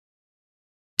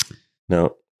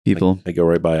No. People. I go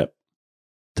right by it.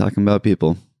 Talking about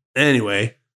people.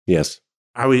 Anyway. Yes.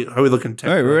 How we looking? All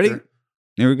right, we're ready?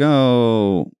 Here we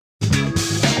go.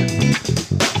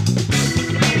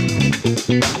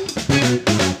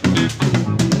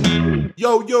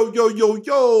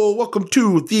 Yo. Welcome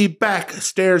to the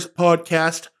Backstairs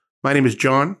Podcast. My name is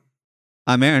John.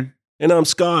 I'm Aaron. And I'm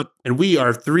Scott. And we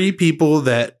are three people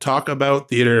that talk about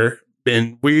theater.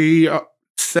 And we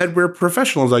said we're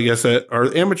professionals, I guess,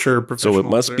 or amateur professionals. So it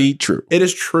must be true. It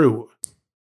is true.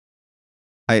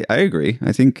 I agree.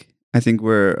 I think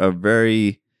we're a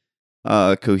very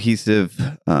cohesive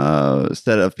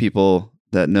set of people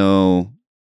that know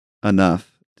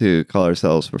enough to call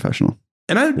ourselves professional.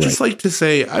 And I'd just like to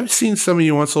say, I've seen some of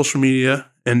you on social media,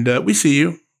 and we see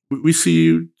you. We see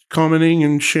you commenting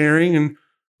and sharing, and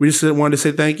we just wanted to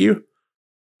say thank you.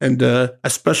 And a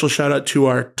special shout out to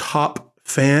our top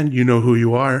fan. You know who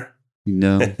you are.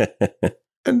 No.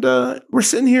 And we're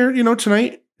sitting here,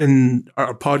 tonight in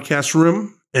our podcast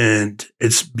room, and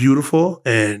it's beautiful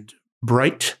and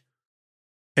bright.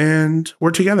 And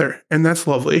we're together, and that's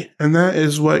lovely. And that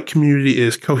is what community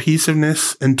is: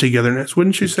 cohesiveness and togetherness.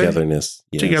 Wouldn't you say? Togetherness.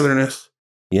 Yes. Togetherness.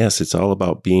 Yes, it's all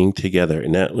about being together.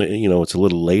 And that, it's a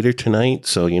little later tonight,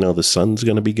 so the sun's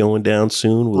going to be going down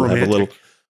soon. We'll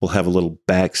have a little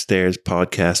Backstairs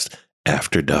Podcast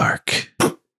after dark.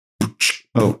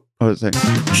 Oh, is that?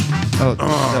 Oh,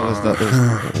 that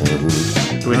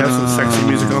was. Do we have some sexy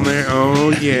music on there?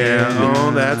 Oh yeah.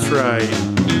 Oh, that's right.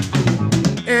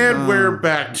 And we're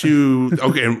back to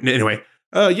anyway.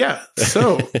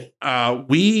 So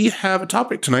we have a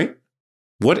topic tonight.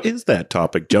 What is that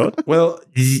topic, John? Well,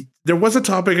 there was a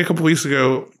topic a couple weeks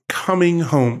ago, coming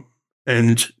home.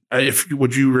 And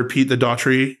would you repeat the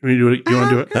daughtry? You want to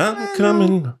do it? I'm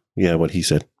coming. Yeah, what he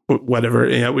said. Whatever.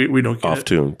 Yeah, we don't get off it.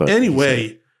 tune. But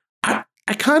anyway, I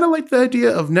kind of like the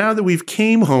idea of now that we've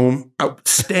came home,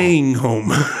 staying home.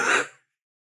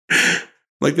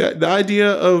 Like that, the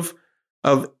idea of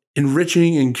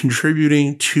enriching and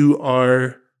contributing to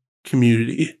our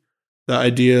community. The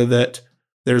idea that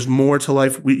there's more to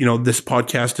life. This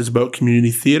podcast is about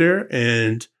community theater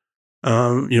and,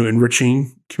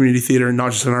 enriching community theater,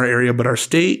 not just in our area, but our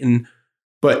state.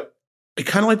 But I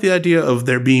kind of like the idea of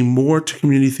there being more to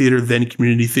community theater than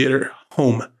community theater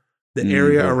home, the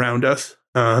area around us.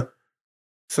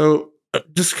 So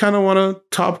just kind of want to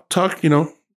talk,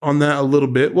 on that a little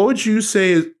bit. What would you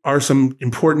say are some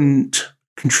important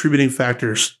contributing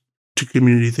factors to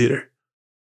community theater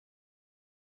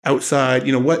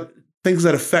outside, what things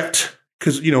that affect,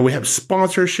 because, we have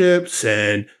sponsorships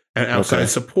and outside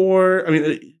support. I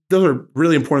mean, those are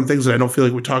really important things that I don't feel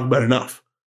like we talk about enough.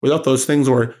 Without those things,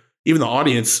 or even the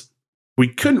audience, we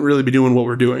couldn't really be doing what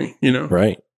we're doing,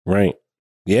 Right.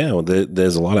 Yeah. Well,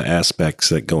 there's a lot of aspects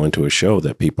that go into a show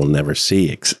that people never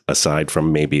see, aside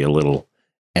from maybe a little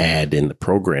ad in the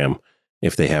program,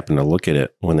 if they happen to look at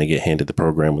it when they get handed the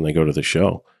program when they go to the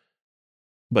show.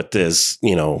 But there's,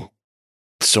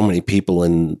 so many people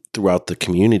throughout the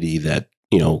community that,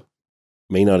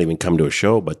 may not even come to a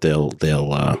show, but they'll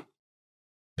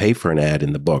pay for an ad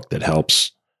in the book that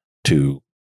helps to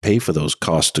pay for those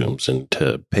costumes and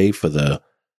to pay for the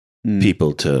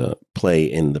people to play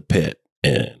in the pit.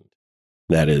 And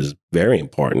that is very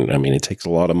important. I mean, it takes a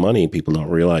lot of money. People don't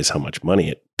realize how much money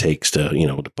it takes to,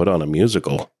 to put on a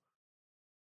musical.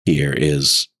 Here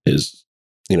is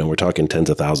we're talking tens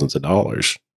of thousands of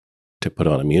dollars to put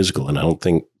on a musical, and I don't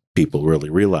think people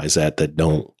really realize that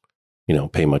don't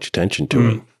pay much attention to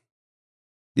it.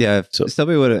 Yeah, if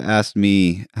somebody would have asked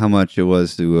me how much it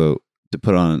was to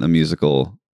put on a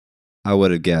musical, I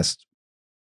would have guessed,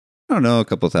 I don't know, a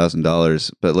couple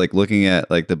 $1,000. But like looking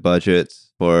at like the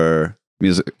budgets for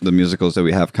the musicals that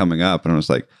we have coming up, and I was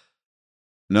like,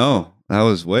 no, that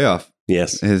was way off.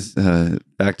 Yes, his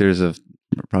factors of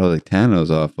probably like 10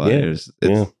 was off by years.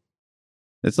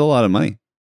 It's a lot of money.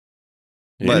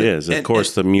 It is. Of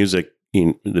course, the music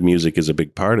is a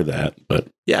big part of that. But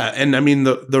yeah, and I mean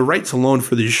the rights alone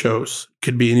for these shows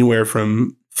could be anywhere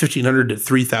from $1,500 to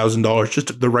 $3,000,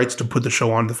 just the rights to put the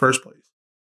show on in the first place.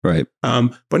 Right.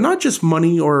 But not just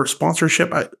money or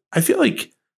sponsorship. I feel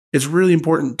like it's really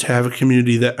important to have a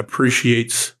community that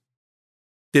appreciates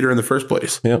theater in the first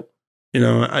place. Yeah.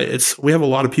 We have a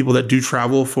lot of people that do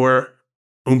travel for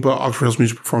Oompa, Oxford Hills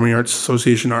Music Performing Arts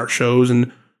Association art shows,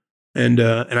 and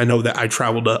I know that I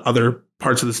travel to other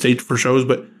parts of the state for shows,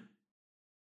 but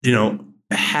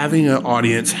having an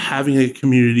audience, having a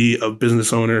community of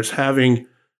business owners, having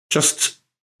just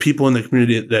people in the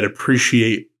community that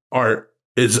appreciate art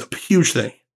is a huge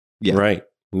thing. Yeah. Right.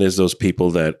 And there's those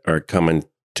people that are coming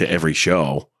to every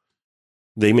show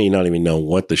they may not even know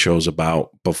what the show's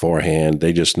about beforehand.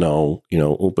 They just know,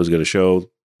 Oopa's got a show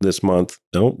this month.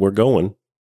 No, we're going.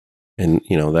 And,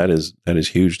 that is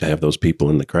huge to have those people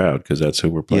in the crowd because that's who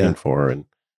we're playing for.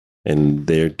 And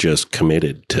they're just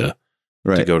committed to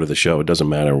go to the show. It doesn't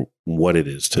matter what it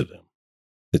is to them.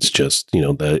 It's just,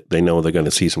 they know they're going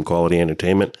to see some quality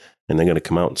entertainment and they're going to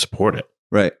come out and support it.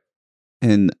 Right.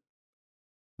 And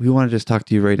we want to just talk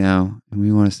to you right now. And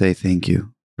we want to say thank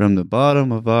you from the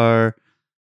bottom of our...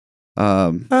 I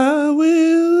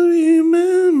will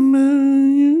remember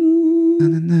you. Na,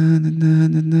 na, na, na,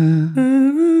 na, na.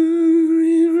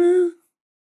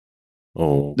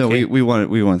 Oh, no, we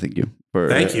want to thank you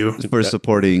for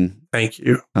supporting. Thank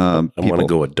you. I want to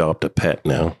go adopt a pet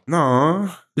now.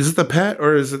 No, is it the pet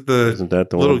or isn't that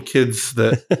the little kids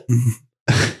that?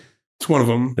 It's one of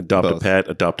them. Adopt a pet,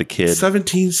 adopt a kid.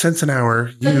 17 cents an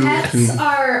hour. The pets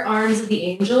are Arms of the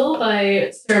Angel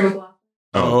by Sarah McLachlan.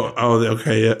 Oh,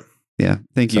 okay, yeah. Yeah,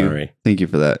 thank you. Sorry. Thank you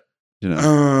for that.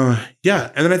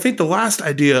 Yeah, and then I think the last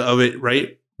idea of it,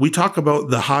 right? We talk about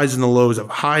the highs and the lows of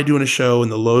high doing a show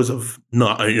and the lows of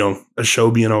not, a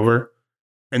show being over.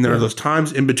 And there are those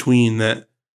times in between that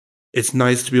it's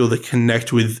nice to be able to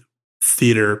connect with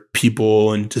theater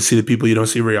people and to see the people you don't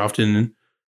see very often. And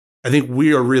I think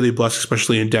we are really blessed,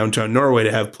 especially in downtown Norway,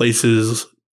 to have places,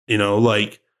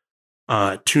 like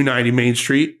 290 Main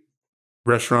Street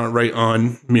restaurant right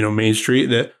on, Main Street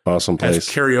that awesome place has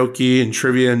karaoke and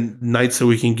trivia and nights that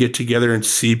we can get together and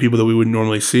see people that we wouldn't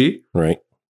normally see. Right.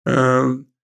 And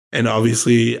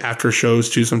obviously after shows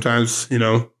too, sometimes,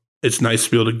 it's nice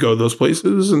to be able to go to those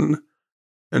places and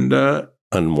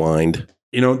unwind.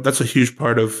 That's a huge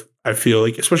part of, I feel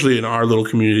like, especially in our little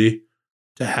community,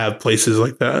 to have places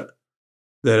like that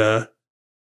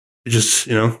just,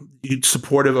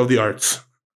 supportive of the arts.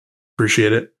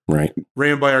 Appreciate it. Right.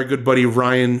 Ran by our good buddy,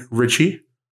 Ryan Ricci.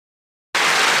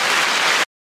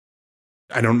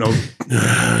 I don't know.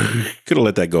 Could have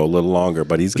let that go a little longer,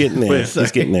 but he's getting there.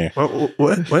 He's getting there.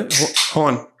 What? Hold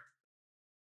on.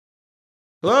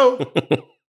 Hello?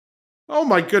 Oh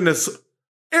my goodness.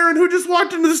 Aaron, who just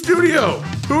walked into the studio?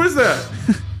 Who is that?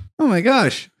 Oh my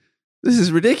gosh. This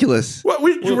is ridiculous. What?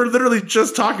 We were literally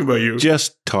just talking about you.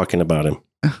 Just talking about him.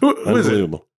 Who is it?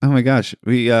 Oh my gosh.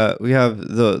 We have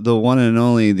the one and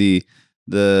only the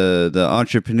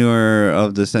entrepreneur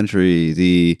of the century, is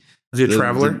he a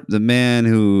traveler? The man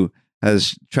who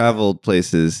has traveled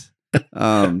places. Is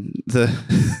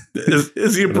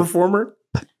he a performer?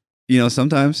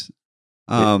 Sometimes.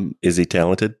 Is he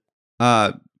talented?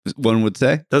 One would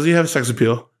say. Does he have sex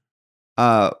appeal?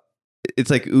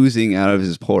 It's like oozing out of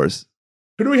his pores.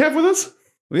 Who do we have with us?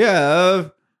 We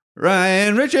have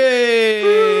Ryan Ricci.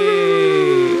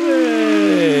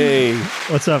 Hey.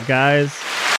 What's up, guys?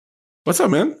 What's up,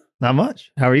 man? Not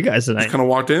much. How are you guys tonight? Just kind of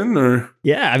walked in, or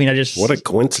yeah, I just what a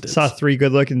coincidence. Saw 3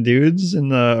 good-looking dudes in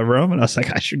the room, and I was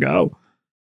like, I should go.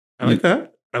 I like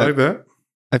that.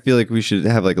 I feel like we should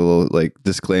have like a little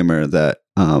disclaimer that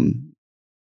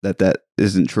that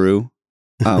isn't true.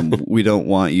 We don't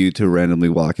want you to randomly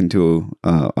walk into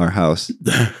our house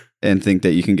and think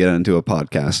that you can get onto a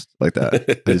podcast like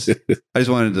that. I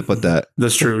just wanted to put that.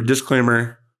 That's true.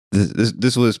 Disclaimer.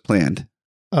 This was planned.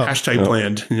 Oh. Hashtag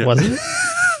planned. Yeah. Was it?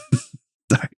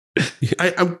 Sorry.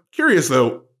 I'm curious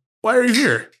though. Why are you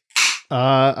here?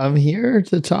 I'm here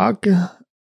to talk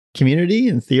community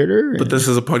and theater. But this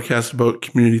is a podcast about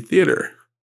community theater.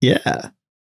 Yeah.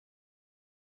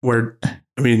 Where,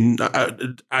 I mean, do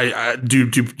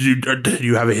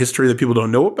you have a history that people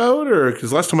don't know about, or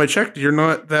because last time I checked, you're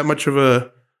not that much of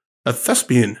a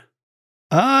thespian.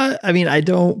 I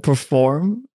don't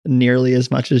perform nearly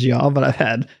as much as y'all, but I've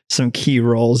had some key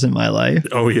roles in my life.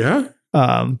 Oh yeah.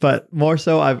 But more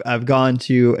so, I've gone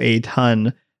to a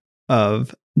ton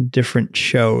of different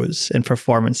shows and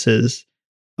performances,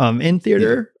 in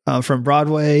theater, from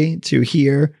Broadway to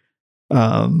here, at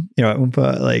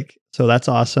Oompa, so that's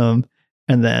awesome.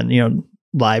 And then,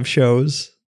 live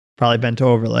shows, probably been to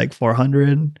over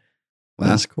 400. Wow.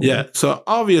 That's cool. Yeah. So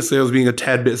obviously I was being a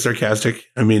tad bit sarcastic.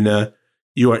 I mean,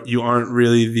 you aren't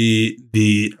really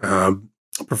the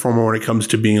performer when it comes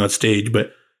to being on stage,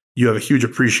 but you have a huge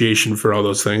appreciation for all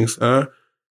those things. I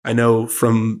know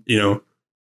from, you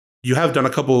have done a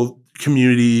couple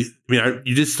community,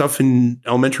 you did stuff in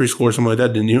elementary school or something like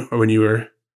that, didn't you? Or when you were...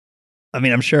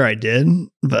 I'm sure I did,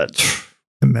 but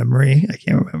in memory, I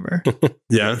can't remember.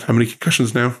 Yeah. How many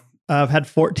concussions now? I've had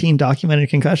 14 documented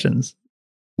concussions.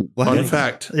 What? Fun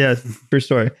fact. Yeah, true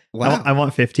story. Wow. I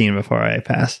want 15 before I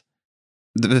pass.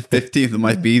 The 15th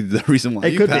might be the reason why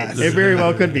It you could passed. be. It very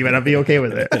well could be, but I'll be okay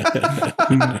with it.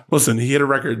 Listen, he hit a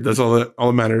record. That's all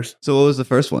that matters. So what was the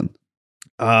first one?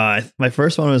 My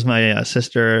first one was my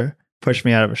sister pushed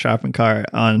me out of a shopping cart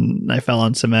I fell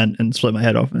on cement and split my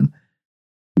head open.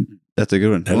 That's a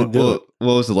good one. How did you do it?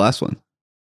 What was the last one?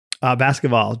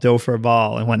 Basketball, dove for a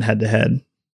ball and went head to head.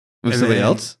 With And somebody then-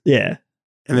 else? Yeah.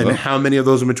 And then Oh. how many of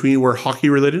those in between were hockey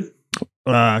related?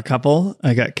 A couple.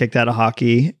 I got kicked out of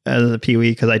hockey as a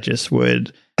peewee because I just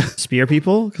would spear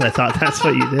people because I thought that's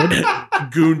what you did.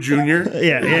 Goon Junior.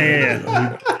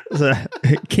 Yeah. So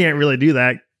I can't really do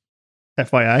that.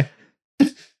 FYI.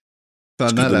 Found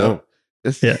Good that to out. know.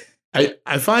 Yes. Yeah.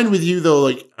 I find with you though,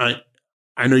 like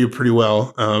I know you pretty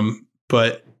well,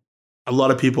 but a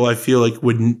lot of people I feel like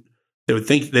they would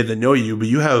think that they know you, but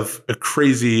you have a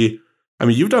crazy. I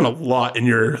mean, you've done a lot in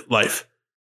your life,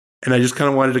 and I just kind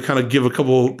of wanted to kind of get a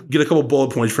couple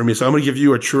bullet points from you. So I'm going to give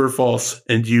you a true or false,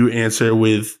 and you answer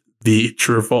with the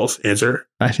true or false answer.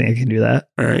 I think I can do that.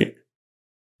 All right.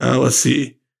 Let's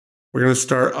see. We're going to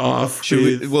start off. Should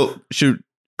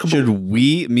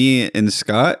we, me and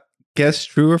Scott, guess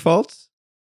true or false?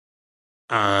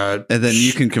 And then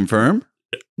you can confirm?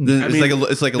 Then I it's, mean,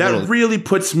 it's like a that little. really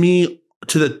puts me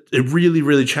it really,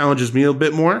 really challenges me a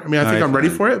bit more. I mean, I think Alright, I'm ready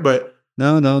fine. for it, but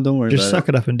No, don't worry Just about suck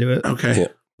it up and do it. okay. Yeah.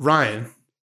 Ryan,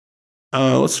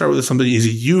 let's start with something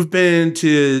easy. You've been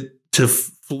to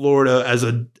Florida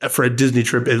for a Disney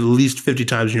trip at least 50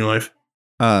 times in your life.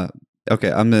 it.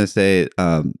 Okay, I'm going to say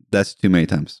that's too many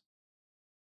times.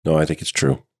 No, I think it's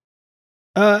true.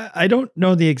 I don't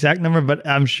know the exact number, but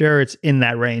I'm sure it's in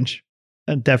that range.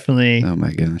 Definitely Oh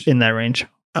my gosh. in that range.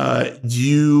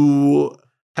 You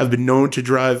have been known to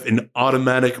drive an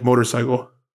automatic motorcycle.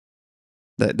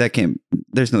 That can't,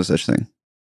 there's no such thing.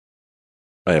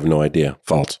 I have no idea.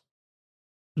 False.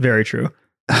 Very true.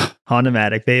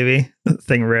 Honda-matic, baby.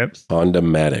 Thing rips. Honda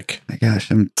Matic. My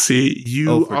gosh, See, you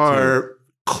 0 for 2. are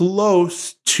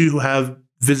close to have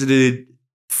visited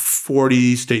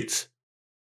 40 states.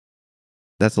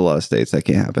 that's a lot of states. That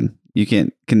can't happen. You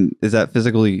can't, is that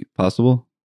physically possible?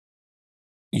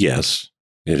 Yes,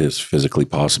 it is physically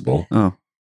possible. Oh,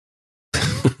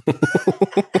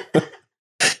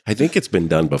 I think it's been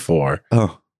done before.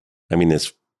 oh, I mean,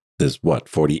 there's what,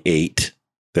 48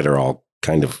 that are all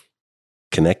kind of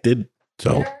connected.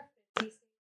 So,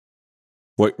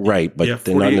 right, but Yeah,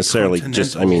 they're not 48 necessarily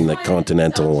just, I mean, the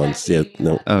continental ones. Yeah,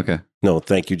 okay. no,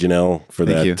 thank you, Janelle, for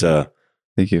Thank that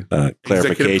Thank you.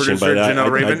 clarification. producer But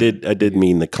Janelle Raven? I did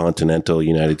mean the continental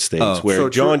United States, Oh. where So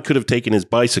John could have taken his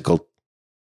bicycle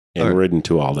and Alright. ridden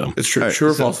to all of them. It's true. All right, True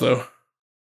or so- false, though?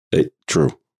 True.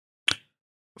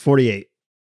 48.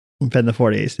 I've been to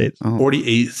 48 states. Oh,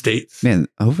 48 states. man,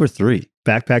 over 3.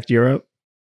 Backpacked Europe.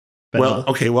 Been Well,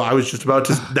 okay. Well, I was just about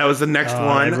to. That was the next Oh,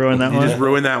 one. I ruined that you one? just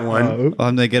ruined that one. Oh,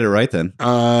 I'm gonna get it right then.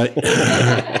 Let's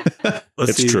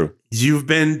It's see. true. You've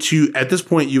been to, at this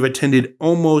point, you've attended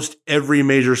almost every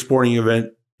major sporting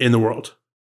event in the world.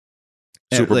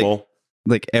 Super like- Bowl.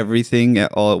 Like everything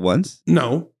all at once.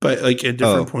 No, but like at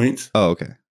different Oh. points. Oh,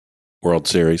 okay. World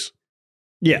Series.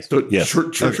 yeah. So Yes.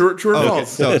 true or Oh, okay. false?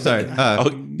 So sorry. Oh,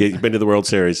 yeah, you've been to the World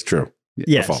Series. True.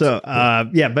 Yeah. false. So,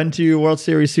 been to World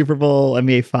Series, Super Bowl,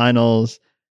 NBA Finals,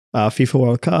 FIFA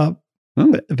World Cup.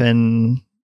 Oh. Been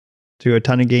to a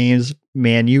ton of games.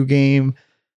 Man U game.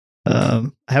 I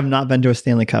have not been to a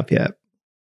Stanley Cup yet.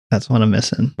 That's one I'm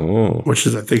missing. Oh. Which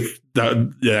is, I think,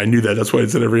 I knew that. That's why I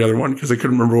said every other one because I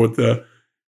couldn't remember what the.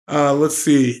 Let's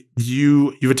see.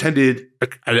 You've attended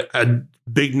a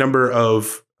big number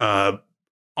of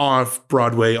off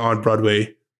Broadway, on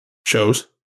Broadway shows.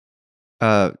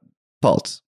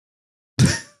 False.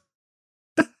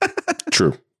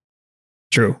 True.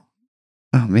 True.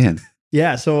 Oh man.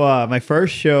 Yeah. So my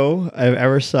first show I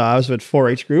ever saw, I was with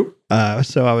 4-H group.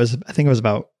 So I think I was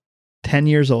about 10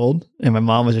 years old, and my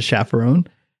mom was a chaperone,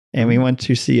 and we went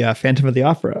to see Phantom of the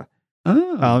Opera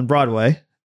Oh. on Broadway,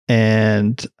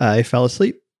 and I fell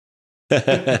asleep.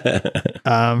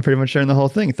 Pretty much during the whole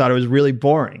thing. Thought it was really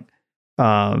boring.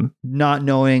 Not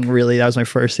knowing really that was my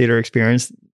first theater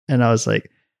experience, and I was like,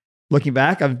 looking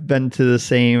back, I've been to the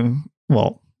Phantom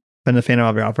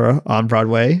of the Opera on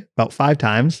Broadway about 5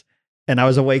 times, and I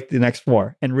was awake the next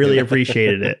 4 and really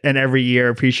appreciated it. And every year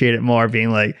appreciate it more,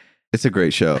 being like, It's a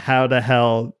great show. how the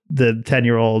hell did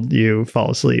 10-year-old you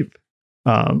fall asleep?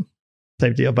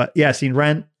 Type deal. But yeah, seen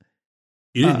Rent.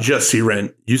 You didn't just see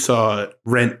Rent. You saw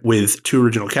Rent with 2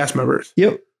 original cast members.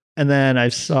 Yep. And then I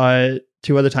saw it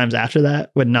 2 other times after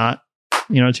that with not,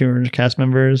 2 original cast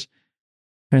members.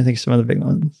 I think some other big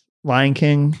ones. Lion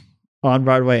King on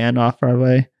Broadway and off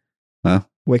Broadway. Huh?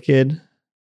 Wicked.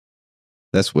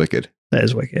 That's wicked. That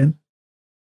is wicked.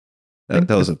 That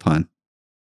was a pun.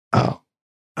 Oh.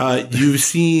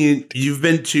 You've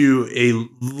been to a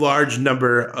large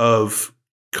number of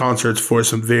concerts for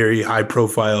some very high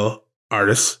profile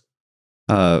artists.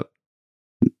 False.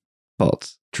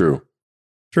 True.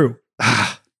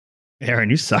 Aaron,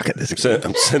 you suck at this.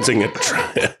 I'm sensing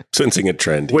sensing a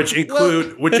trend. Which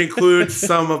include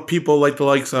some of people like the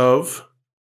likes of.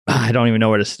 I don't even know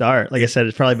where to start. Like I said,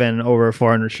 it's probably been over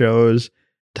 400 shows,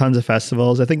 tons of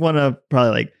festivals. I think one of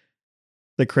probably like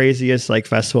the craziest like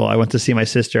festival, I went to see my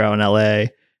sister out in LA.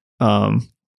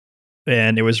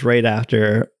 And it was right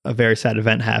after a very sad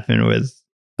event happened with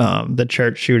the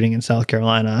church shooting in South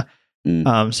Carolina.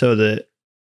 So the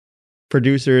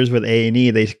producers with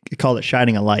A&E, they called it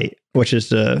Shining a Light, which is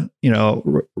the,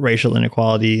 racial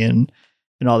inequality and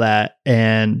all that.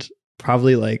 And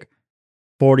probably like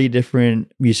 40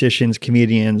 different musicians,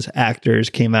 comedians, actors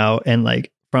came out, and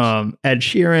like from Ed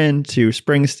Sheeran to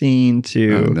Springsteen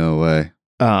to no way.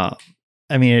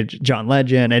 John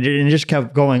Legend, and it just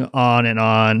kept going on and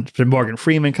on. For Morgan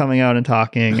Freeman coming out and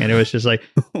talking, and it was just like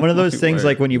one of those things.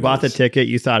 Like when you bought the ticket,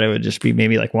 you thought it would just be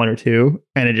maybe like one or two,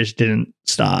 and it just didn't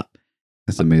stop.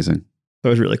 That's amazing. It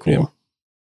was really cool.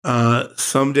 Yeah.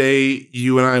 Someday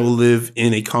you and I will live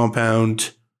in a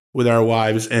compound with our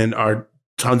wives and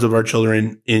tons of our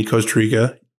children in Costa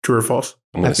Rica. True or false?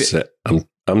 I'm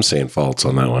saying false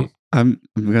on that one. I'm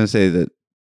gonna say that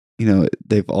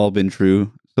they've all been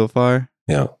true so far.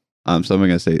 Yeah. So I'm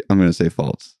gonna say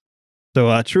false.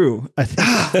 So true. I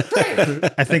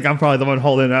think I'm probably the one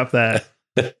holding up that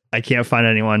I can't find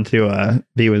anyone to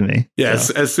be with me. Yes.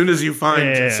 So. As soon as you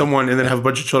find someone and then have a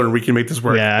bunch of children, we can make this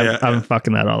work. Yeah, I'm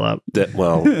fucking that all up.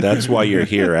 That's why you're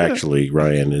here, actually,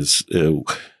 Ryan, is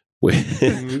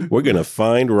we're going to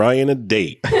find Ryan a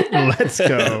date. Let's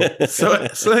go.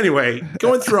 So anyway,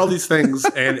 going through all these things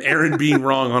and Aaron being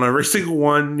wrong on every single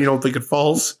one, you don't think it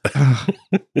falls.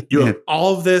 You have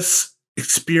all of this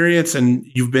experience and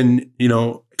you've been,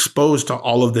 exposed to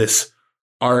all of this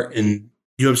art and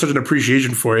you have such an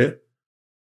appreciation for it.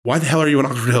 Why the hell are you in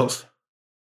Oxford Hills?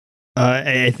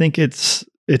 I think it's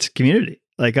community.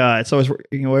 Like it's always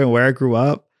where I grew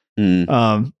up.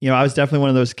 I was definitely one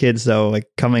of those kids though, like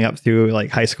coming up through like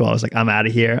high school, I was like, I'm out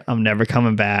of here. I'm never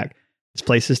coming back. This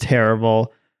place is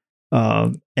terrible.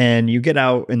 And you get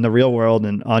out in the real world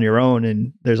and on your own,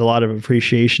 and there's a lot of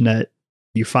appreciation that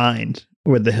you find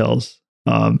with the hills.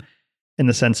 In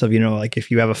the sense of, like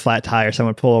if you have a flat tire,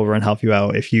 someone pull over and help you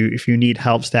out. If you need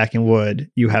help stacking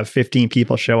wood, you have 15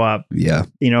 people show up. Yeah.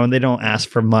 And they don't ask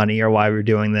for money or why we're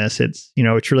doing this. It's,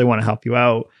 we truly want to help you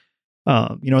out.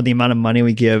 The amount of money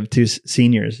we give to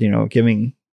seniors,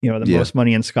 giving, the most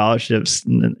money in scholarships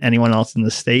than anyone else in the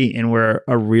state. And we're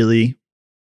a really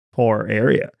poor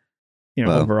area,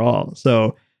 overall.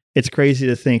 So it's crazy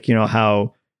to think,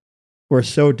 how we're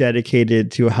so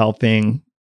dedicated to helping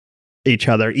each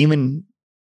other, even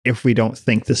if we don't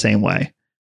think the same way,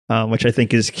 which I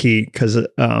think is key because, as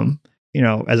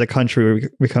a country, we're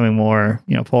becoming more,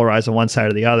 polarized on one side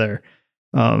or the other.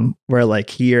 Where like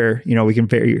here, we can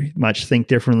very much think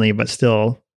differently, but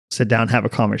still sit down, have a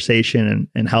conversation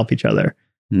and help each other,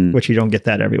 which you don't get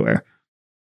that everywhere.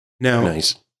 Now,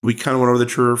 nice. We kind of went over the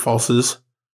true or falses.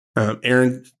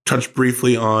 Aaron touched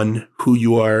briefly on who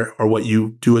you are or what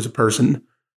you do as a person.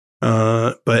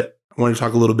 But I want to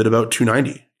talk a little bit about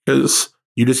 290 because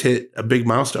you just hit a big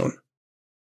milestone.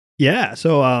 Yeah.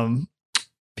 So,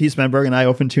 Pete Smenberg and I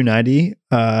opened 290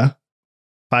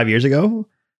 5 years ago.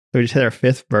 So we just had our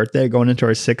 5th birthday, going into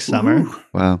our 6th summer. Ooh,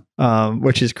 wow.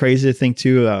 Which is crazy to think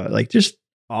too. Like just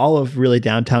all of really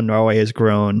downtown Norway has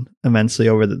grown immensely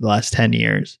over the last 10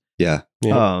 years. Yeah.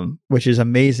 Which is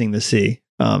amazing to see.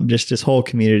 Just this whole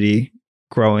community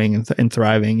growing and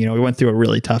thriving. We went through a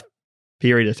really tough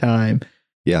period of time.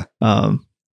 Yeah. And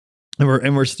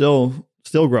we're still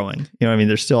growing.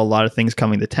 There's still a lot of things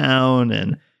coming to town,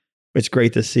 and it's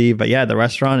great to see. But yeah, the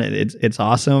restaurant, it's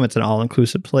awesome. It's an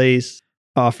all-inclusive place.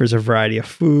 Offers a variety of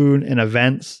food and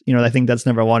events. I think that's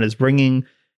number one is bringing,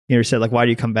 you said like, why do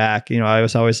you come back? I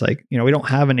was always like, we don't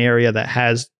have an area that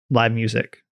has live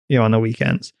music, on the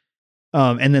weekends.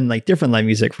 And then like different live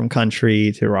music from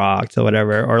country to rock to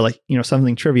whatever, or like,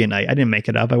 something trivia night. I didn't make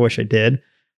it up. I wish I did.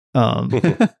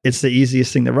 It's the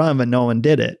easiest thing to run, but no one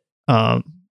did it. So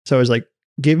it was like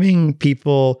giving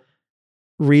people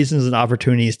reasons and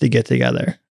opportunities to get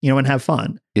together, and have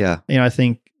fun. Yeah. I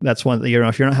think that's one, if you're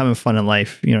not having fun in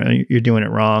life, you're doing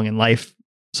it wrong, and life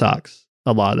sucks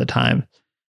a lot of the time.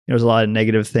 There's a lot of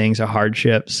negative things or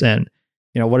hardships, and,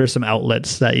 what are some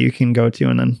outlets that you can go to?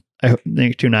 And then I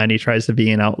think 290 tries to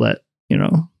be an outlet,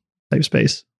 type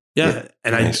space. Yeah.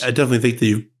 And nice. I definitely think that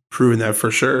you've proven that for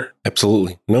sure.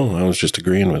 Absolutely. No, I was just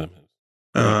agreeing with him.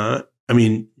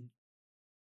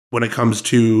 When it comes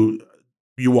to,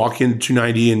 you walk in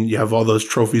 290 and you have all those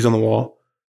trophies on the wall.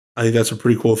 I think that's a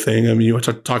pretty cool thing. I mean, you want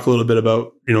to talk a little bit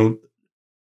about,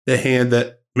 the hand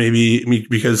that maybe,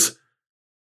 because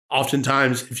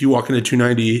oftentimes if you walk into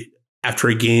 290 after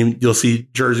a game, you'll see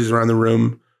jerseys around the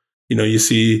room. You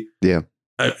see,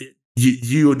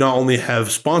 you not only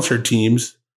have sponsored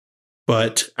teams,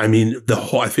 but I mean,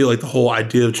 I feel like the whole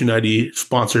idea of 290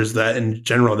 sponsors that in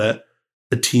general, that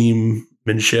the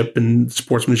teammanship and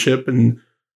sportsmanship. And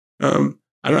I don't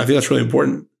know, I think that's really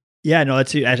important. Yeah, no,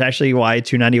 that's actually why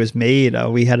 290 was made.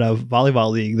 We had a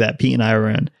volleyball league that Pete and I were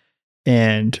in.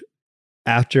 And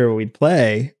after we'd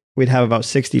play, we'd have about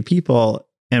 60 people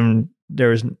and there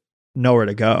was nowhere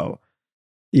to go.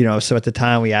 So at the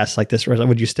time we asked like this,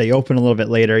 would you stay open a little bit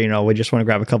later? We just want to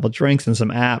grab a couple of drinks and some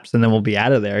apps and then we'll be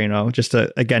out of there, just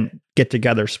to, again, get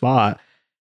together spot.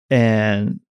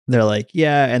 And they're like,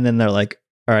 yeah. And then they're like,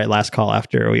 all right, last call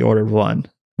after we ordered one.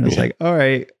 And it's like, all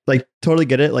right, like totally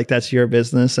get it. Like that's your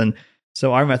business. And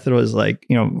so our method was like,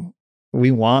 we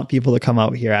want people to come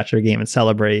out here after a game and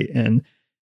celebrate. And,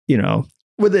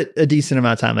 with it a decent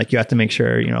amount of time, like you have to make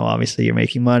sure, obviously you're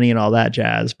making money and all that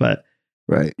jazz. But,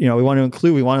 right. We want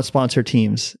to sponsor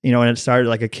teams, and it started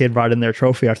like a kid brought in their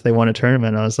trophy after they won a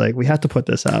tournament. I was like, we have to put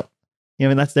this up.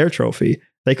 That's their trophy.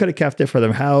 They could have kept it for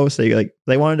their house. They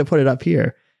wanted to put it up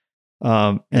here.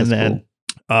 And That's then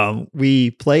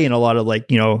we play in a lot of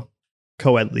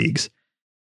co-ed leagues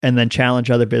and then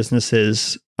challenge other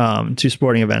businesses to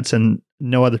sporting events, and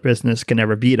no other business can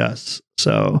ever beat us.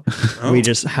 So we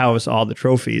just house all the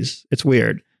trophies. It's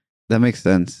weird. That makes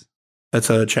sense.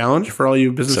 That's a challenge for all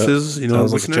you businesses.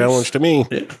 Sounds like a challenge to me.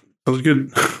 Yeah, that was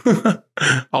good.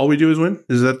 All we do is win.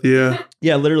 Is that the?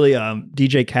 Yeah, literally.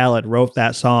 DJ Khaled wrote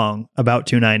that song about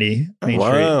 290 Main Street.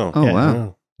 Wow! Oh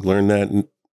wow! Learn that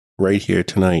right here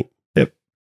tonight. Yep.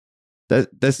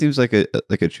 That seems like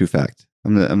a true fact.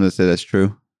 I'm gonna say that's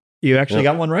true. You actually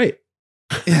got one right.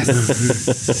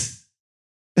 Yes.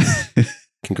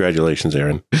 Congratulations,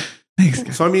 Aaron. Thanks,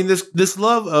 guys. So I mean, this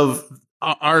love of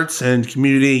arts and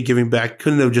community giving back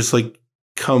couldn't have just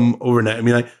come overnight. I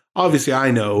mean, obviously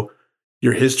I know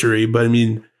your history, but I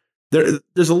mean,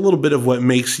 there's a little bit of what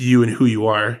makes you and who you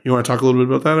are. You want to talk a little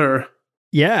bit about that, or?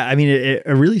 Yeah, I mean, it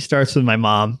really starts with my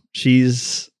mom.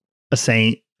 She's a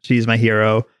saint. She's my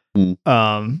hero.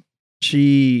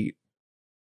 She,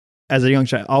 as a young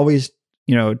child, always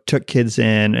took kids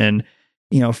in and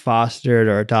fostered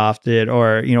or adopted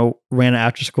or ran an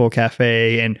after school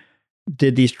cafe and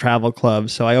did these travel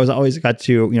clubs. So I always got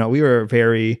to, we were a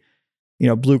very,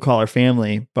 blue collar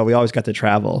family, but we always got to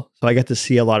travel. So I got to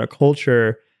see a lot of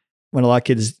culture when a lot of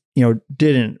kids,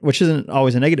 didn't, which isn't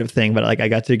always a negative thing, but I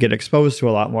got to get exposed to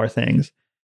a lot more things,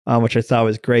 which I thought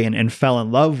was great, and fell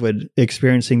in love with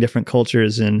experiencing different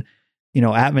cultures and,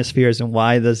 atmospheres, and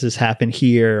why does this happen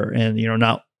here and,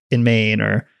 not in Maine,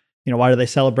 or, why do they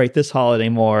celebrate this holiday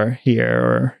more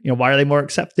here? Or, why are they more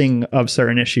accepting of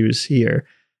certain issues here?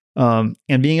 And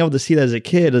being able to see that as a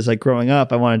kid, as growing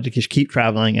up, I wanted to just keep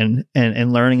traveling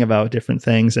and learning about different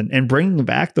things and bringing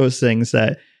back those things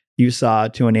that you saw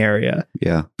to an area.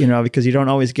 Yeah. Because you don't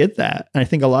always get that. And I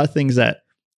think a lot of things that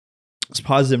is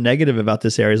positive, negative about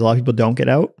this area is a lot of people don't get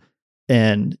out.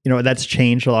 And, that's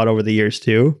changed a lot over the years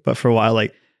too. But for a while,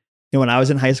 when I was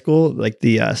in high school,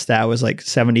 the stat was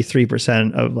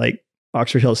 73% of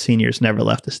Oxford Hills seniors never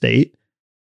left the state.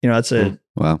 That's a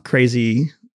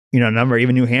crazy, number,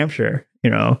 even New Hampshire,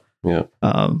 Yeah.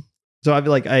 So I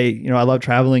feel I love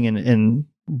traveling and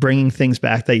bringing things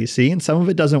back that you see, and some of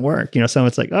it doesn't work. Some of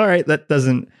it's all right, that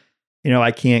doesn't,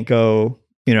 I can't go,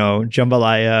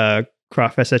 jambalaya,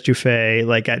 crawfish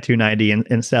etouffee, at 290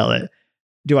 and sell it.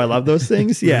 Do I love those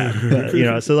things? Yeah.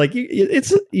 But,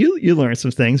 so you learn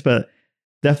some things, but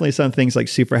definitely some things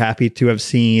super happy to have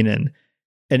seen. And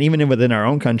even within our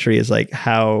own country is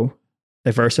how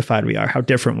diversified we are, how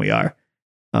different we are.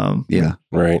 Yeah.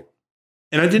 Right.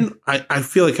 And I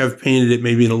feel like I've painted it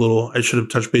maybe in a little, I should have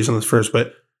touched base on this first,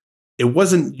 but it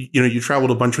wasn't, you traveled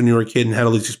a bunch when you were a kid and had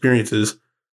all these experiences,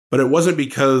 but it wasn't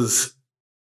because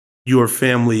your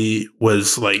family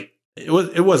was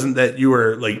it wasn't that you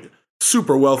were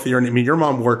super wealthy or anything. I mean, your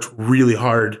mom worked really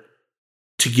hard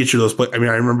to get you those places. I mean,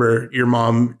 I remember your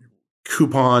mom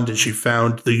couponed and she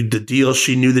found the deals.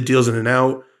 She knew the deals in and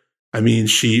out. I mean,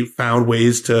 she found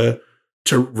ways to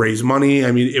raise money.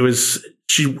 I mean,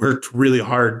 she worked really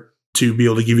hard to be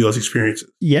able to give you those experiences.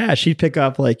 Yeah. She'd pick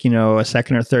up a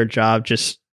second or third job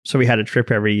just so we had a trip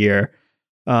every year.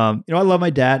 I love my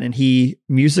dad, and he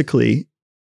musically,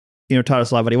 taught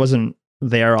us a lot, but he wasn't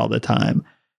there all the time.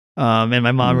 And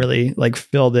my mom really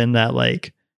filled in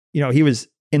that, he was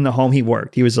in the home, he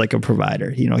worked, he was a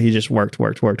provider, he just worked.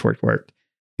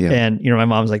 Yeah. And, my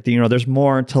mom's there's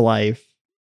more to life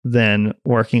than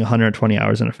working 120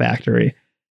 hours in a factory.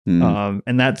 Mm.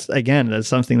 And that's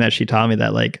something that she taught me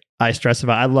that like I stress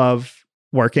about. I love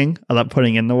working. I love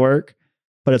putting in the work,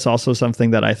 but it's also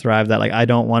something that I thrive that like I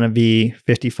don't want to be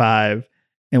 55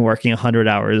 and working 100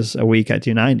 hours a week at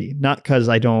 290. Not because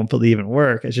I don't believe in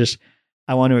work. It's just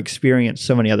I want to experience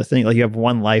so many other things. Like you have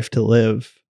one life to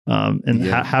live, and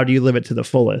how do you live it to the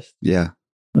fullest? Yeah,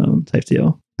 type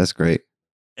deal. That's great.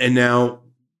 And now,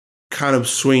 kind of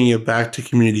swinging it back to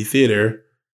community theater,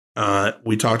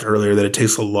 we talked earlier that it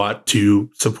takes a lot to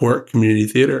support community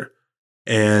theater,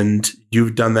 and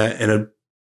you've done that in a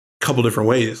couple different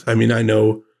ways. I mean, I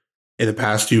know in the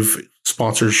past you've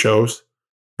sponsored shows.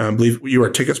 I believe you were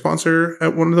a ticket sponsor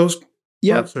at one of those.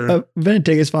 Yeah, I've been a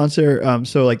ticket sponsor.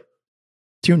 So like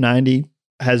 290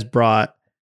 has brought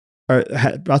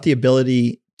the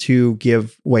ability to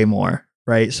give way more,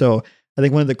 right? So I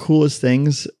think one of the coolest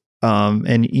things,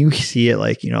 and you see it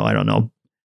like, I don't know,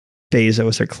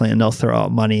 Bezos or Clinton, they'll throw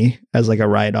out money as like a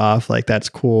write-off. Like that's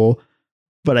cool.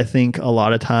 But I think a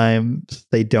lot of times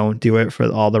they don't do it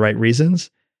for all the right reasons.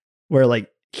 Where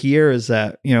like here is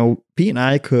that, Pete and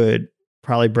I could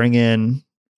probably bring in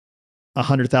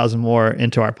 100,000 more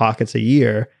into our pockets a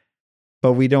year,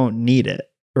 but we don't need it.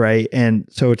 Right. And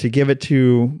so to give it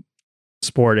to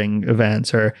sporting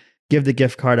events or give the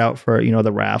gift card out for,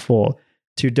 the raffle,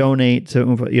 to donate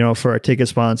to, for a ticket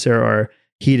sponsor or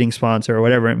heating sponsor or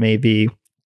whatever it may be,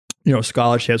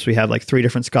 scholarships. We have like 3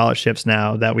 different scholarships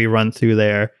now that we run through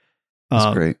there.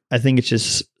 That's great. I think it's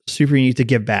just super neat to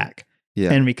give back.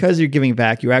 Yeah. And because you're giving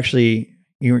back, you actually,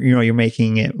 you're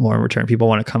making it more in return. People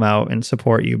want to come out and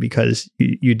support you because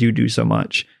you do so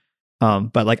much.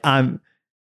 But like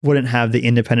wouldn't have the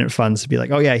independent funds to be like,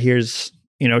 oh yeah, here's,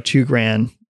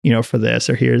 $2,000, for this,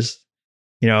 or here's,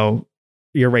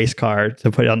 your race car to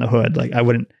put on the hood. Like I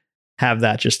wouldn't have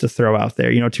that just to throw out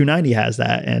there. 290 has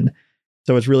that. And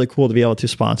so it's really cool to be able to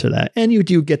sponsor that. And you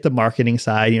do get the marketing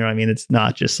side, it's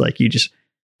not just like you just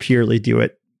purely do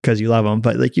it because you love them,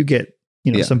 but like you get,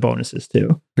 some bonuses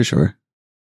too. For sure.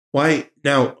 Why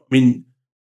now? I mean,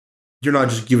 you're not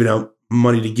just giving out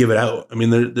money to give it out. I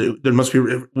mean, there must be,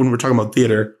 when we're talking about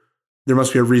theater, there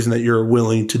must be a reason that you're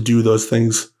willing to do those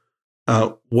things.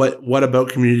 What about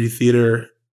community theater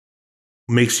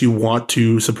makes you want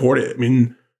to support it? I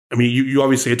mean, you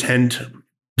obviously attend,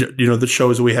 the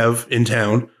shows we have in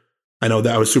town. I know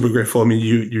that I was super grateful. I mean,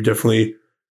 you definitely,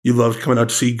 you loved coming out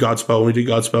to see Godspell when we did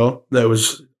Godspell. That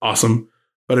was awesome.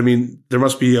 But I mean, there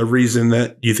must be a reason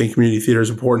that you think community theater is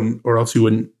important, or else you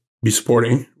wouldn't be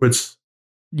supporting.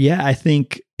 Yeah, I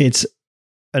think it's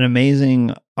an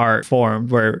amazing art form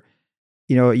where,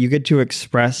 you get to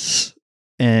express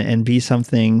and be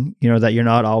something, that you're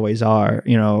not always are,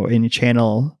 in your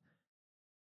channel,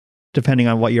 depending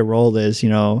on what your role is,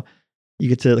 you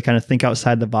get to kind of think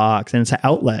outside the box, and it's an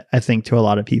outlet, I think, to a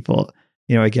lot of people,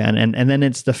 again, and then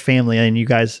it's the family, and you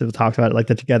guys have talked about it, like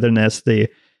the togetherness, the,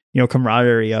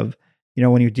 camaraderie of,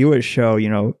 when you do a show,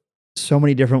 so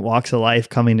many different walks of life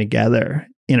coming together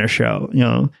in a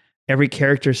show, every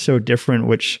character is so different,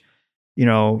 which,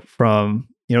 from,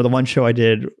 the one show I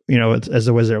did, as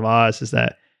the Wizard of Oz, is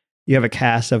that you have a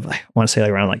cast of, I want to say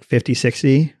like around like 50,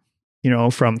 60,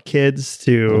 from kids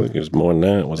to, I think it was more than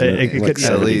that, wasn't it? It Like could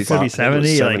be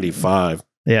 70, 75. like,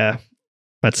 yeah.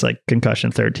 That's like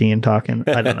Concussion 13 talking.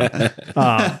 I don't know.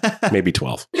 Maybe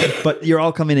 12. But you're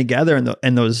all coming together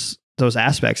in those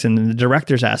aspects, and the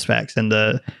director's aspects, and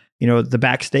the the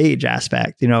backstage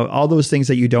aspect. All those things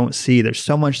that you don't see. There's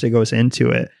so much that goes into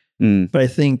it. But I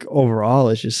think overall,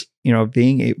 it's just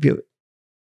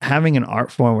having an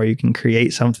art form where you can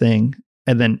create something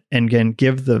and again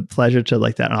give the pleasure to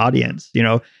like that audience.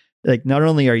 Like not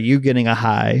only are you getting a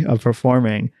high of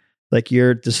performing, like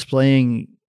you're displaying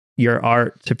your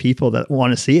art to people that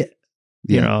want to see it,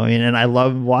 and I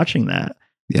love watching that.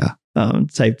 Yeah.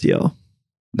 Type deal.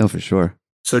 No, for sure.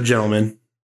 So gentlemen,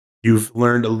 you've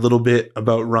learned a little bit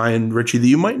about Ryan Ricci that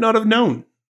you might not have known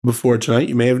before tonight.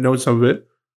 You may have known some of it.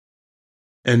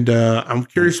 And I'm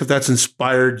curious if that's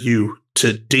inspired you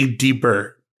to dig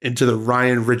deeper into the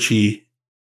Ryan Ricci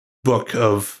book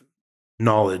of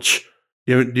knowledge.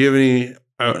 Do you have any,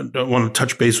 I don't want to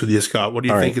touch base with you, Scott. What are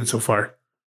you thinking so far?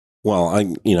 Well,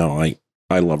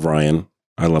 I love Ryan.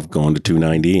 I love going to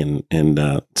 290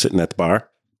 and sitting at the bar.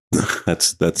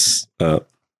 That's a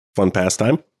fun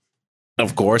pastime,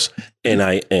 of course. And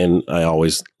I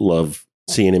always love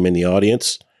seeing him in the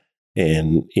audience,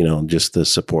 and just the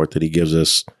support that he gives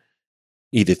us,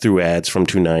 either through ads from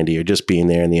 290 or just being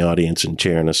there in the audience and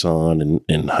cheering us on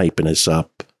and hyping us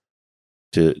up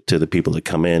to the people that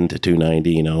come in to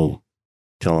 290.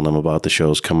 Telling them about the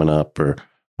shows coming up or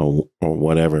or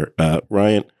whatever.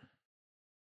 Ryan,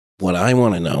 what I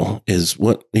want to know is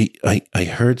I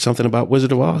heard something about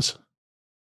Wizard of Oz,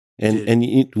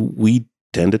 and we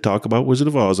tend to talk about Wizard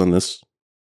of Oz on this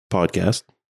podcast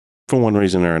for one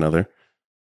reason or another.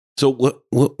 So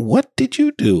what did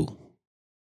you do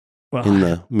in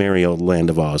the merry old land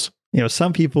of Oz?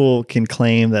 Some people can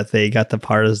claim that they got the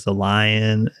part as the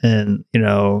lion and,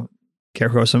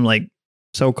 Scarecrow, some like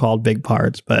so-called big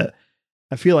parts, but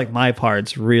I feel like my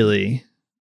parts really,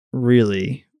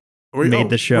 really made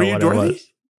the show what it was.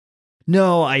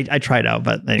 No, I tried out,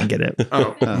 but I didn't get it.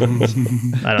 Oh.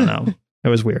 I don't know. It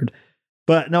was weird.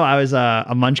 But no, I was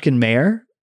a Munchkin mayor.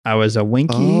 I was a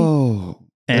Winky. Oh,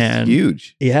 that's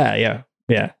huge. Yeah.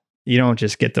 You don't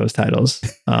just get those titles.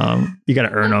 You got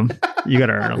to earn them.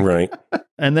 Right.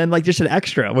 And then like just an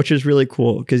extra, which is really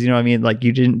cool because, like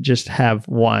you didn't just have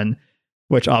one,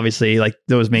 which obviously like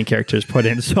those main characters put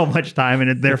in so much time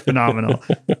and they're phenomenal.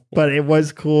 But it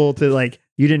was cool to like,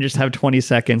 you didn't just have 20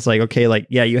 seconds. Like, okay, like,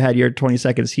 yeah, you had your 20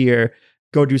 seconds here.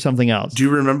 Go do something else. Do you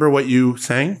remember what you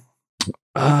sang?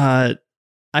 I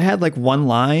had like one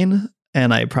line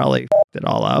and I probably f***ed it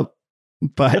all up.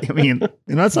 But I mean,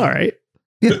 that's all right.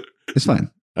 Yeah, it's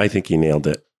fine. I think he nailed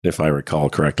it, if I recall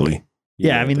correctly.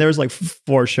 Yeah, I mean, there was like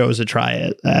 4 shows to try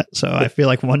it at. So I feel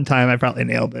like one time I probably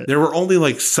nailed it. There were only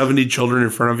like 70 children in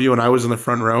front of you, and I was in the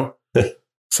front row.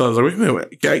 So I was like, wait a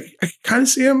minute, I kind of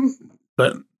see him,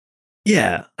 but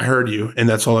yeah, I heard you, and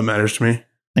that's all that matters to me.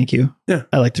 Thank you. Yeah.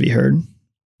 I like to be heard.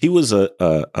 He was one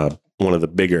of the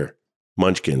bigger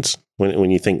Munchkins. When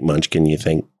you think Munchkin, you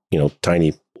think,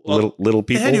 tiny little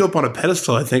people. They had you up on a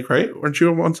pedestal, I think, right? Weren't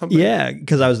you up on something? Yeah,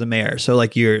 because I was the mayor. So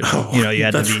like you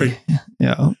had to be,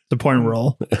 the important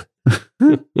role.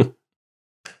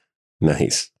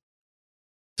 Nice.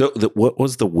 So what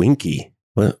was the Winky?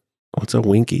 What's a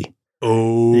Winky?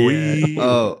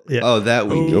 Oh, yeah. That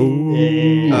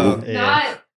Winky. Not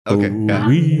Okay.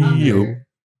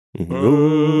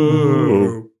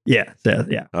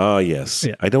 Yeah. Oh, yes.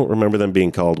 Yeah. I don't remember them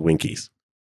being called Winkies.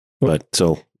 But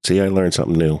see, I learned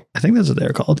something new. I think that's what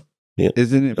they're called. Yeah.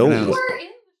 Isn't it pronounced?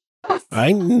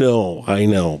 I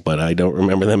know, but I don't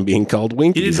remember them being called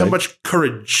Winkies. You didn't have much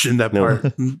courage in that part.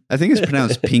 I think it's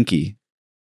pronounced Pinky.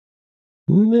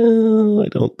 No, I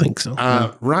don't think so.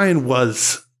 Ryan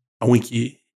was a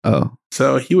Winky, Oh.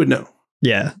 so he would know.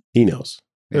 Yeah. He knows.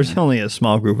 There's only a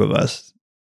small group of us.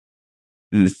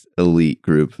 This elite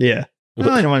group. Yeah. Well,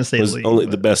 I don't want to say It was elite, only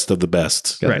but- the best of the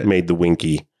best Right. made the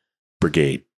Winky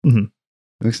Brigade.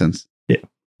 Makes sense.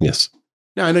 Yes.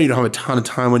 Now, I know you don't have a ton of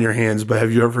time on your hands, but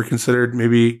have you ever considered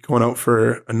maybe going out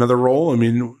for another role? I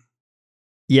mean,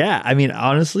 Yeah, I mean,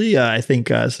 honestly, I think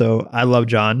so. I love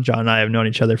John. John and I have known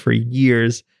each other for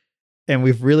years, and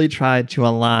we've really tried to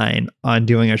align on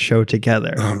doing a show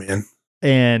together. oh man.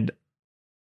 And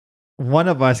one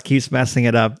of us keeps messing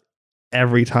it up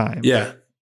every time. Yeah.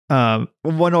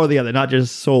 One or the other, not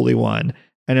just solely one.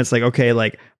 And it's like, okay,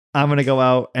 like I'm gonna go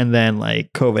out, and then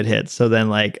like COVID hits, so then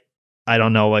like I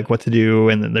don't know like what to do,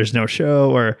 and then there's no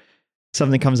show or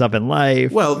something comes up in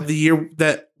life. Well, the year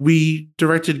that we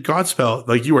directed Godspell,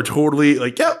 like you were totally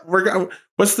like, yeah,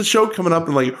 what's the show coming up?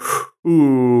 And like,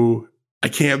 ooh, I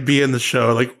can't be in the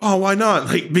show. Like, oh, why not?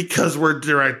 Like, because we're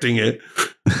directing it.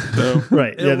 So,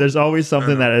 Right. Yeah, there's always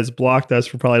something that has blocked us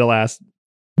for probably the last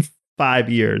 5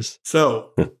 years.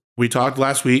 So we talked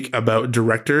last week about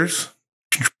directors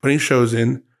putting shows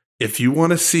in. If you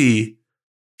want to see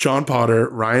John Potter,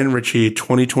 Ryan Ricci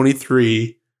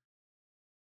 2023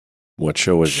 What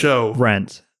show was show.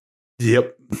 Rent.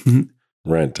 Yep. it?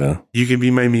 Rent, huh? You can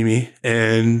be my Mimi.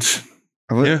 And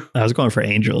yeah. I was going for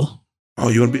Angel. Oh,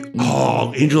 you want to be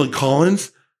Angel and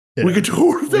Collins? Yeah. We could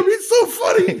tour. That'd be so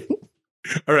funny.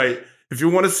 All right. If you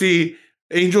want to see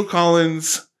Angel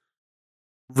Collins,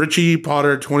 Ricci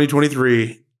Potter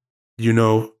 2023,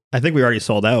 I think we already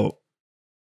sold out.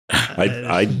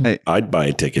 I'd buy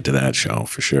a ticket to that show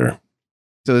for sure.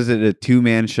 So is it a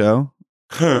 2-man show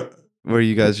where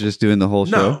you guys are just doing the whole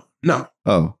show? No.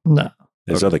 Oh. No.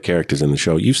 There's other characters in the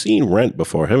show. You've seen Rent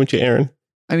before, haven't you, Aaron?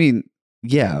 I mean,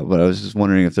 yeah, but I was just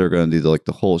wondering if they're going to do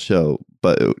the whole show,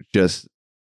 but just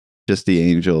the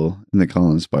Angel and the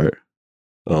Collins part.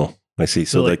 Oh, I see.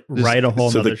 So like write a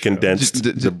whole so the nother show. condensed,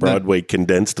 Just- the Broadway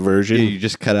condensed version. Yeah, you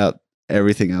just cut out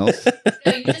everything else. No,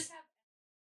 you just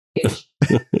have.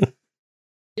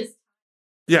 Just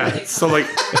Yeah.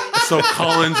 So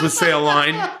Collins would say a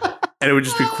line and it would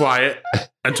just be quiet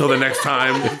until the next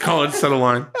time Collins said a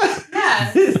line.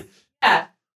 yeah.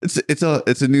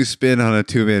 It's a new spin on a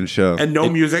 2-man show. And no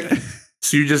music.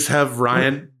 So you just have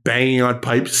Ryan banging on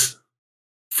pipes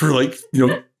for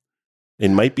It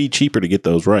might be cheaper to get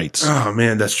those rights. Oh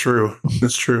man, that's true.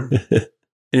 That's true.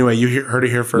 Anyway, heard it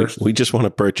here first. We just want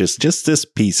to purchase just this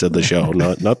piece of the show,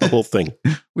 not the whole thing.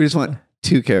 We just want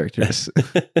 2 characters.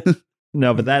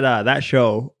 No, but that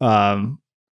show, well,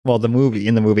 in the movie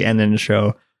and in the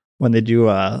show, when they do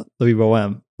Louis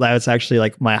Bohem, that's actually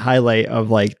like my highlight of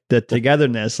like the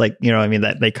togetherness. Like, you know, I mean,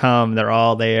 that they come, they're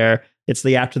all there. It's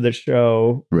the after the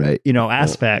show, Right. you know,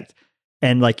 aspect,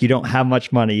 and like you don't have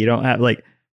much money, you don't have like,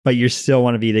 but you still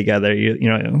want to be together. You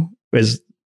know,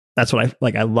 that's what I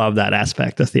like. I love that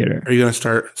aspect of theater. Are you going to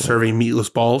start serving meatless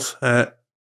balls at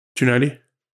 290?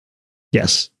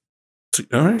 Yes.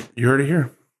 All right, you heard it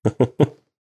here.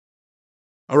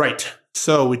 All right.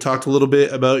 So we talked a little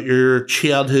bit about your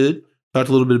childhood, talked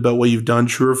a little bit about what you've done,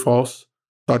 true or false,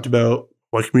 talked about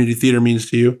what community theater means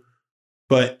to you.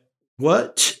 But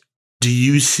what do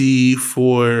you see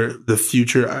for the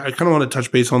future? I kind of want to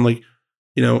touch base on, like,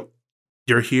 you know,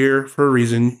 you're here for a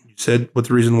reason. You said what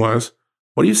the reason was.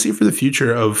 What do you see for the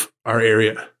future of our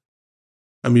area?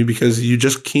 I mean, because you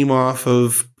just came off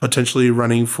of potentially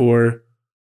running for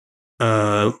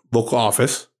local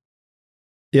office.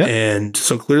 Yeah. And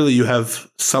so clearly you have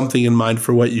something in mind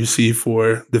for what you see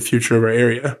for the future of our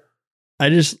area. I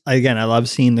love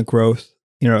seeing the growth,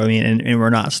 you know what I mean? And we're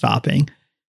not stopping,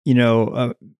 you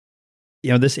know,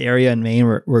 this area in Maine,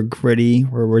 we're gritty,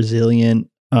 we're resilient.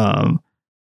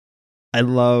 I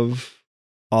love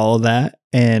all of that.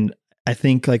 And I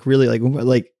think like really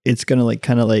like it's going to like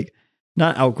kind of like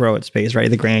not outgrow its space, right?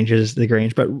 The Grange is the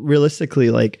Grange, but realistically,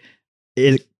 like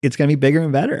it's going to be bigger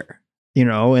and better. You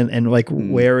know, and like,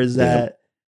 where is that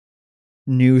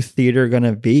new theater going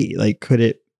to be? Like, could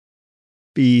it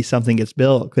be something gets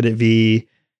built? Could it be,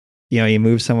 you know, you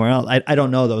move somewhere else? I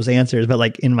don't know those answers, but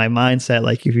like in my mindset,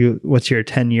 like what's your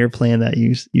 10-year plan that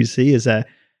you see is that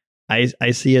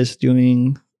I see us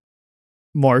doing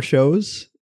more shows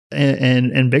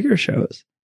and bigger shows.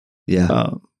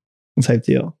 Yeah. Type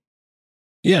deal.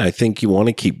 Yeah. I think you want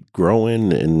to keep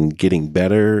growing and getting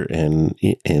better and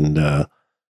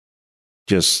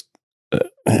just,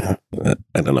 I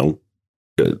don't know,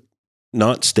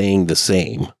 not staying the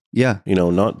same. Yeah. You know,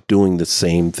 not doing the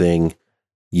same thing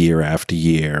year after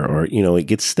year, or, you know, it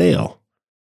gets stale.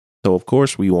 So, of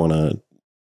course, we want to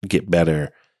get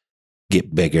better,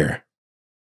 get bigger.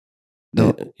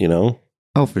 No. You know?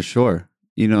 Oh, for sure.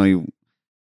 You know,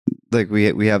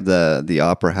 we have the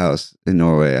Opera House in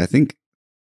Norway. I think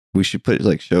we should put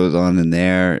like shows on in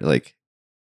there. Like,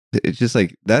 it's just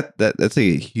like that's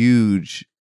a huge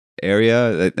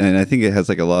area, and I think it has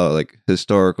like a lot of like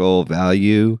historical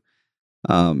value.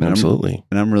 Absolutely.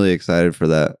 I'm really excited for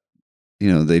that. You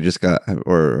know, they just got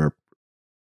or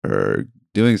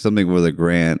doing something with a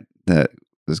grant that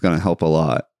is going to help a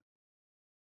lot.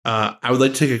 I would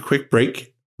like to take a quick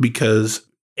break because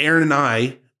Aaron and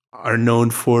I are known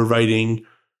for writing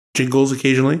jingles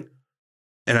occasionally,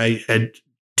 and I had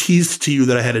teased to you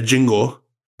that I had a jingle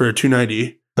for a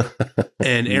 290.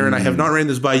 And Aaron, I have not ran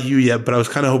this by you yet, but I was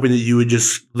kind of hoping that you would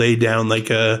just lay down like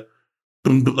a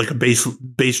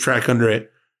bass track under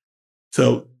it.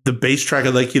 So the bass track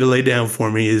I'd like you to lay down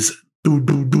for me is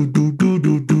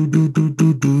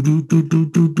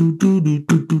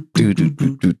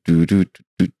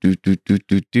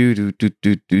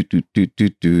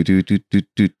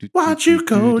watch you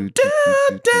go down,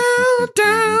 down,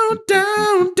 down,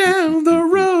 down, down the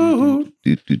road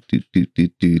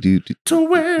to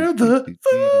where the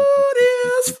food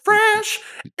is fresh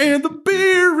and the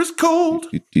beer is cold,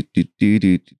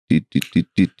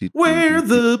 where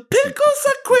the pickles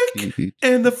are quick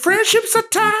and the friendships are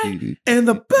tight and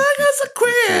the burgers are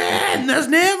quick and there's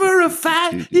never a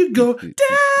fight. You go down,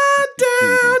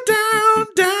 down, down,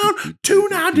 down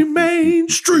 290 Main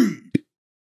Street.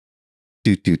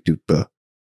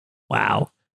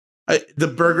 Wow. The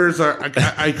burgers are,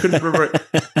 I couldn't remember.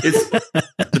 It's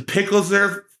the pickles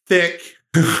are thick,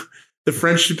 the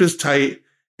friendship is tight,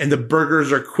 and the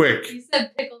burgers are quick. You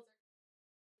said pickles.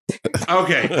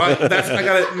 Okay, well, I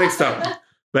got it mixed up.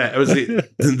 But it was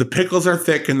the pickles are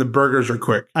thick and the burgers are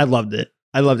quick. I loved it.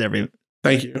 I loved every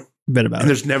Thank you. bit about And it.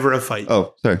 there's never a fight.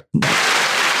 Oh, sorry.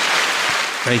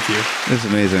 Thank you. That's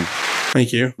amazing.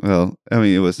 Thank you. Well, I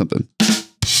mean, it was something.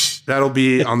 That'll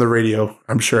be on the radio,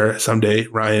 I'm sure, someday.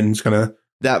 Ryan's gonna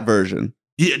That version.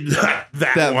 yeah,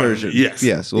 that one. Version. Yes.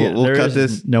 Yes. Yeah, We'll there cut is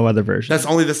this. no other version. That's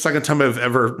only the second time I've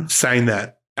ever sang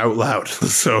that out loud.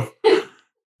 So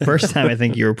First time I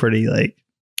think you were pretty like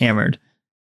hammered.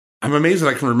 I'm amazed that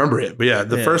I can remember it. But yeah,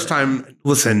 the first time,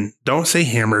 listen, don't say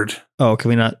hammered. Oh, can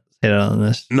we not say that on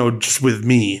this? No, just with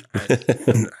me.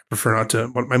 I prefer not to.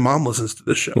 But my mom listens to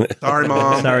this show. Sorry,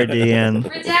 Mom. Sorry, Deanne.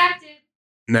 Redacted.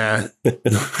 Nah,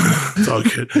 it's all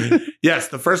good. Yes,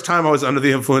 the first time I was under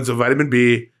the influence of vitamin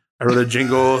B, I wrote a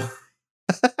jingle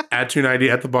at 290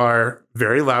 at the bar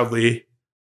very loudly.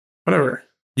 Whatever.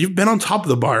 You've been on top of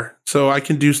the bar, so I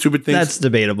can do stupid things. That's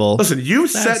debatable. Listen, you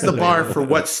set the bar for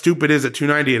what stupid is at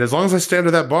 290, and as long as I stay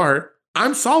under that bar,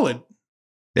 I'm solid.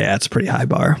 Yeah, it's a pretty high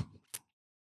bar.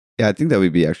 Yeah, I think that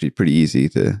would be actually pretty easy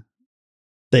to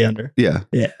Stay under. Yeah.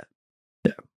 Yeah.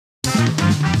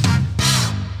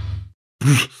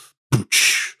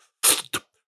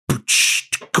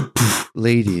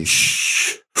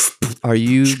 Ladies, are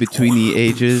you between the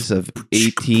ages of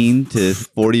 18 to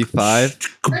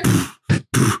 45?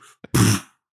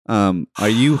 Are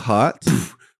you hot?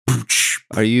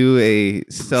 Are you a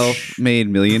self-made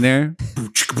millionaire?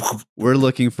 We're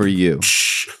looking for you.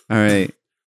 All right.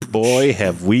 Boy,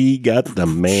 have we got the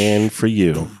man for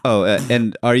you. Oh,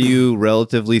 and are you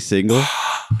relatively single?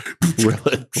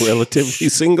 Relatively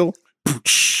single?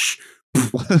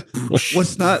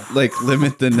 Let's not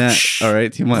limit the net. All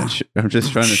right, too much. I'm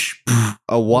just trying to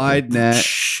a wide net,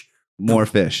 more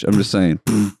fish. I'm just saying.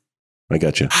 I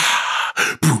got you.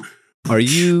 Are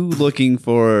you looking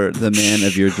for the man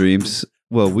of your dreams?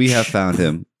 Well, we have found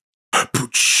him.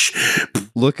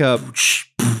 Look up.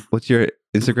 What's your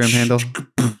Instagram handle?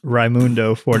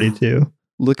 Raimundo42.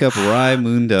 Look up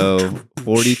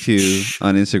Raimundo42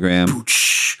 on Instagram.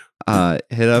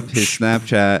 Hit up his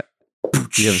Snapchat.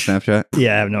 Do you have a Snapchat?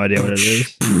 Yeah, I have no idea what it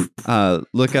is.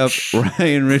 Look up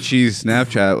Ryan Ricci's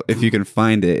Snapchat if you can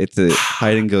find it. It's a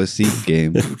hide and go seek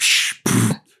game.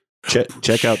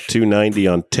 Check out 290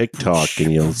 on TikTok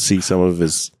and you'll see some of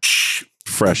his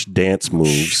fresh dance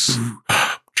moves.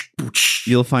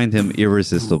 You'll find him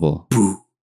irresistible.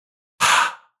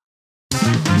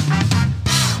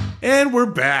 And we're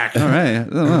back. All right.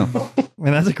 Oh,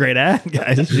 Man, that's a great ad,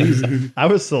 guys. Jeez. I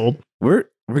was sold. we're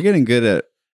getting good at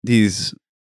these,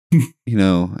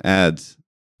 ads.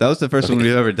 That was the first one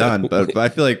we've ever done, but I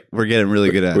feel like we're getting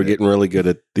really good at We're it. getting really good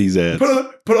at these ads.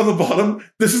 Put on the bottom,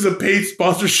 this is a paid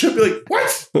sponsorship. You're like,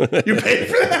 what? You paid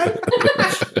for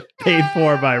that? Paid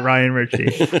for by Ryan Ricci.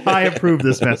 I approve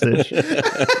this message.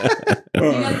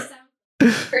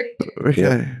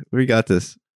 We got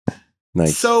this.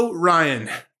 Nice. So, Ryan,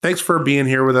 thanks for being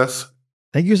here with us.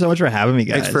 Thank you so much for having me,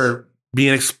 guys. Thanks for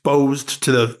being exposed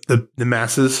to the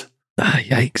masses.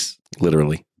 Yikes.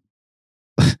 Literally.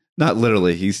 Not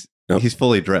literally. He's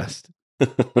fully dressed.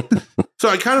 So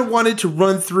I kind of wanted to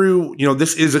run through,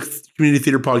 this is a community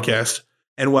theater podcast.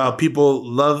 And while people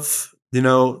love,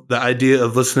 the idea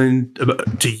of listening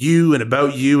to you and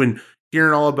about you and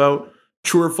hearing all about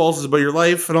true or false about your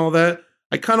life and all that,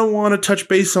 I kind of want to touch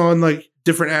base on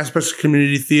different aspects of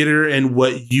community theater and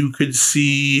what you could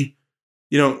see.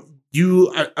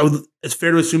 It's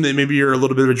fair to assume that maybe you're a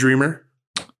little bit of a dreamer.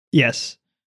 Yes.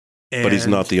 But he's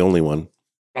not the only one.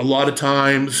 A lot of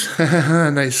times,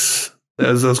 nice. That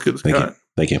was good.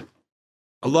 Thank you.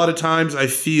 A lot of times I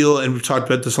feel, and we've talked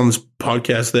about this on this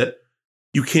podcast, that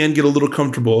you can get a little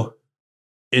comfortable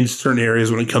in certain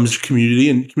areas when it comes to community,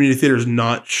 and community theater is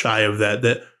not shy of that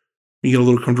you get a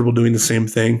little comfortable doing the same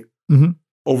thing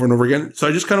over and over again. So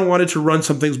I just kind of wanted to run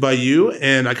some things by you,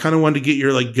 and I kind of wanted to get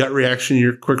your gut reaction,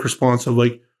 your quick response of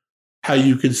how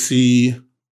you could see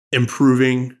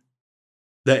improving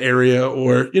that area,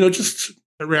 or, just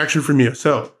a reaction from you.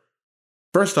 So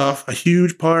first off, a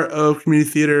huge part of community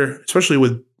theater, especially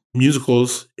with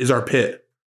musicals, is our pit,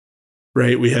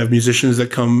 right? We have musicians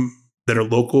that are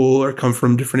local or come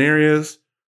from different areas.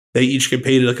 They each get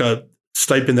paid a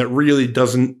stipend that really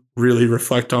doesn't really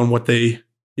reflect on what they,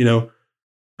 most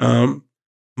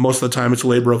of the time it's a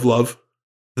labor of love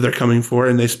that they're coming for,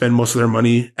 and they spend most of their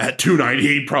money at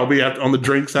 290 probably on the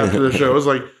drinks after the show. It's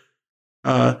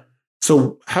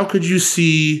so how could you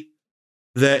see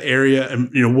that area,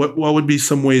 and what would be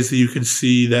some ways that you could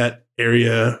see that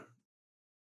area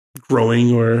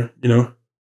growing, or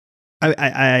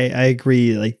I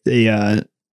agree. They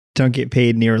don't get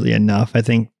paid nearly enough. I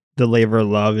think the labor of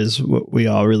love is what we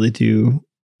all really do,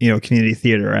 community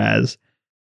theater as.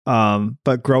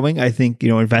 But growing, I think,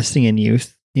 investing in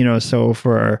youth, so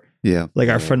for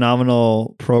our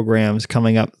phenomenal programs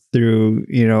coming up through,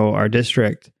 our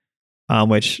district,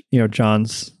 which,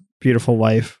 John's beautiful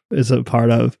wife is a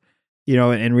part of,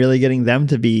 and really getting them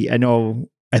to be, I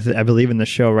believe in the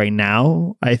show right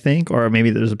now, I think, or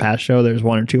maybe there's a past show, there's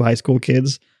 1 or 2 high school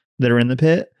kids that are in the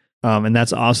pit. And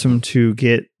that's awesome to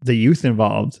get the youth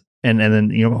involved and then,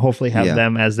 hopefully have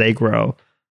them as they grow,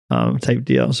 type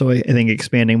deal. So I think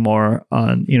expanding more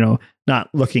on, not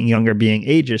looking younger, being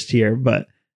ageist here, but,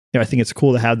 I think it's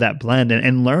cool to have that blend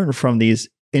and learn from these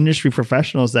industry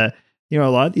professionals that,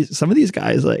 some of these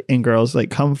guys and girls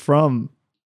come from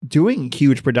doing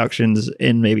huge productions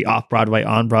in maybe off Broadway,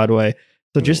 on Broadway.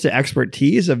 So just the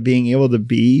expertise of being able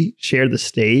to share the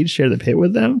stage, share the pit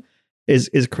with them is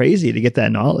crazy to get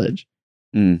that knowledge.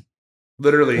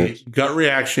 Literally, gut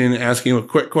reaction, asking him a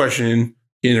quick question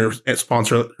in a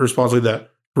sponsor response like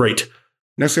that. Great.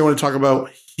 Next thing I want to talk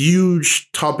about,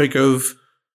 huge topic of,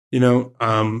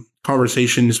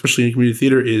 conversation, especially in community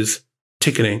theater, is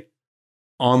ticketing,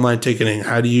 online ticketing.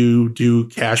 How do you do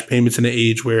cash payments in an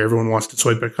age where everyone wants to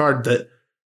swipe a card? That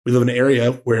we live in an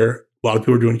area where a lot of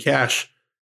people are doing cash.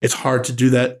 It's hard to do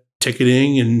that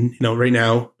ticketing. And, right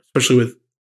now, especially with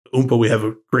Oompa, we have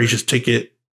a gracious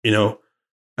ticket,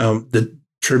 the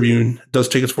Tribune does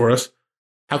tickets for us.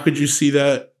 How could you see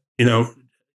that,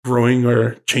 growing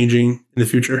or changing in the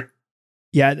future?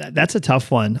 Yeah, that's a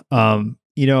tough one.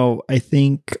 I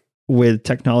think with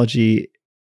technology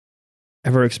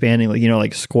ever expanding,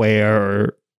 like Square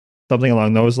or something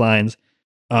along those lines,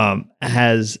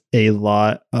 has a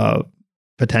lot of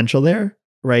potential there,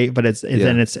 right? But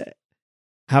then it's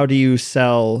how do you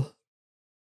sell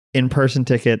in-person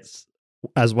tickets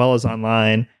as well as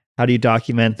online? How do you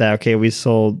document that? Okay, we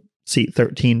sold seat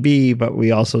 13B, but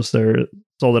we also sold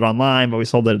it online, but we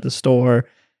sold it at the store.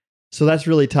 So that's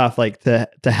really tough, like to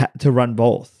run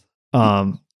both.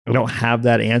 I don't have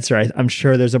that answer. I'm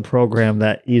sure there's a program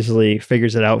that easily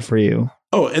figures it out for you.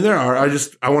 Oh, and there are.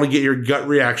 I want to get your gut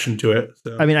reaction to it.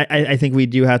 So. I mean, I think we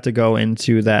do have to go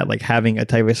into that, like having a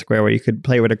type of Square where you could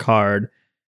play with a card,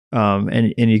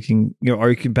 and you can, or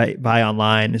you can buy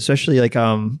online, especially like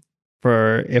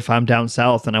for if I'm down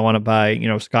south and I want to buy,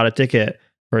 Scott a ticket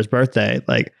for his birthday,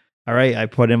 like, all right, I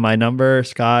put in my number,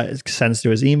 Scott sends to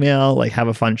his email, like, have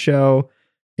a fun show.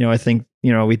 I think,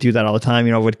 we do that all the time,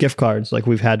 with gift cards. Like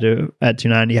we've had to, at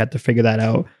 290, had to figure that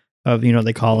out of,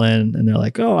 they call in and they're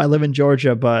like, oh, I live in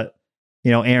Georgia, but,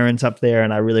 Aaron's up there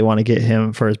and I really want to get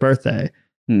him for his birthday.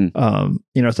 So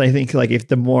I think like if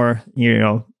the more,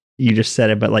 you just said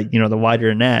it, but like, the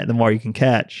wider net, the more you can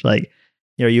catch, like,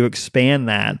 you expand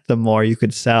that, the more you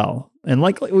could sell. And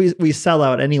like we sell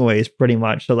out anyways, pretty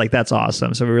much. So like, that's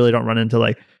awesome. So we really don't run into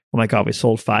like, oh my God, we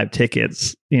sold 5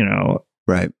 tickets,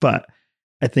 Right. But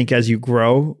I think as you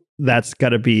grow, that's got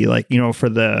to be like, for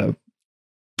the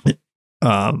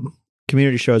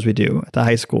community shows we do at the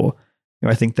high school,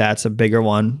 I think that's a bigger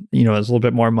one. There's a little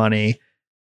bit more money,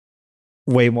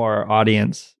 way more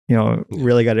audience,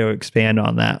 really got to expand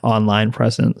on that online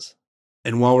presence.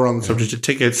 And while we're on the subject of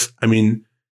tickets, I mean,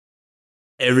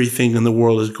 everything in the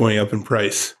world is going up in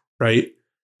price, right?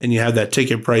 And you have that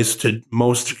ticket price to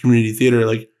most community theater,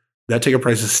 like that ticket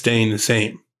price is staying the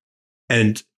same.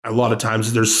 And a lot of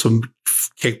times there's some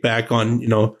kickback on,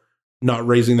 not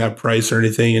raising that price or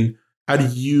anything. And how do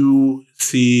you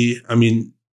see, I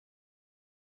mean,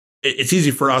 it's easy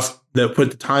for us that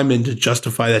put the time in to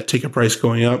justify that ticket price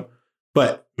going up,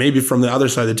 but maybe from the other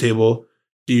side of the table,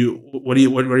 what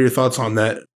are your thoughts on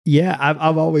that? Yeah,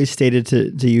 I've always stated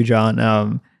to you,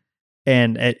 John,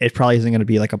 and it probably isn't going to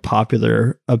be like a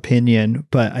popular opinion,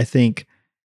 but I think,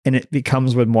 and it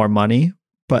becomes with more money,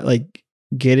 but like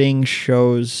getting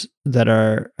shows that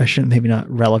are, I shouldn't, maybe not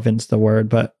relevant's the word,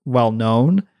 but well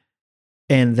known,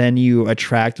 and then you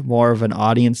attract more of an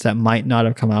audience that might not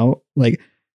have come out. Like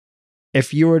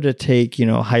if you were to take,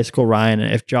 High School Ryan,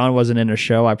 if John wasn't in a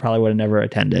show, I probably would have never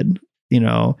attended,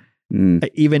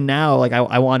 Even now, like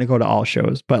I want to go to all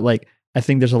shows, but like I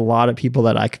think there's a lot of people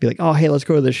that I could be like, oh, hey, let's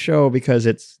go to this show because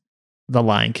it's The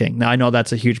Lion King. Now I know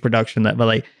that's a huge production, but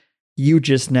like you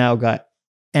just now got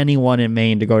anyone in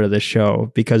Maine to go to this show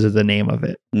because of the name of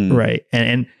it, right?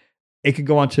 And it could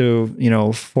go on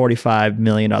to 45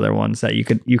 million other ones that you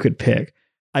could pick.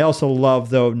 I also love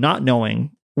though not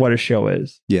knowing what a show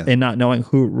is, and not knowing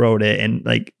who wrote it, and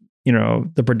like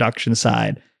the production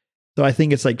side. So I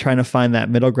think it's like trying to find that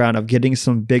middle ground of getting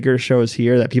some bigger shows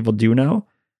here that people do know,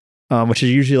 which is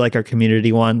usually like our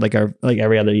community one, like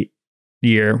every other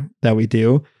year that we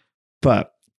do.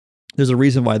 But there's a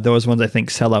reason why those ones I think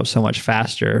sell out so much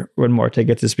faster with more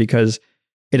tickets, is because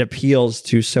it appeals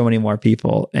to so many more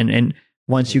people. And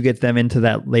once you get them into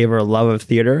that labor of love of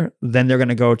theater, then they're going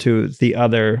to go to the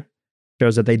other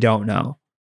shows that they don't know,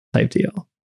 type deal.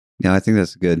 Yeah, I think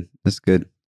that's good. That's good.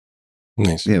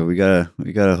 Nice. Yeah, we gotta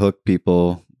hook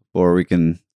people before we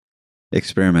can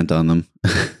experiment on them.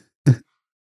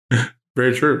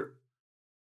 Very true.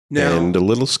 Now, and a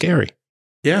little scary.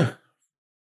 Yeah,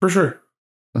 for sure.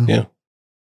 Oh, yeah,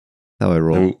 how I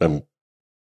roll.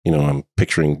 I'm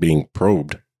picturing being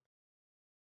probed.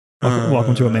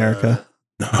 Welcome to America.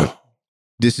 No,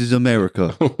 This is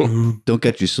America. Don't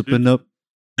get you slipping up.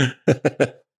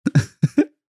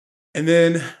 And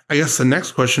then I guess the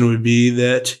next question would be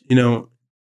that,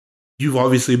 you've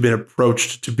obviously been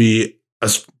approached to be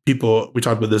as people. We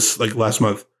talked about this like last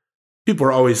month. People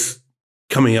are always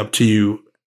coming up to you,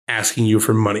 asking you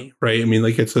for money, right? I mean,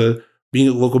 like being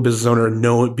a local business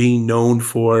owner, being known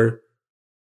for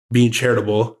being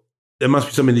charitable. That must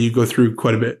be something that you go through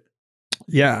quite a bit.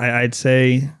 Yeah, I'd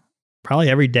say probably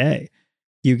every day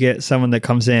you get someone that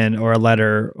comes in, or a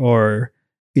letter, or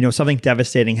something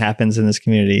devastating happens in this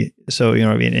community. So what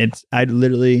I mean. I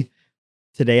literally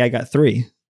today I got 3.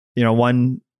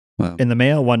 One in the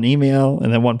mail, one email,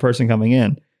 and then one person coming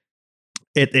in.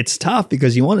 It's tough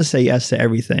because you want to say yes to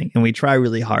everything, and we try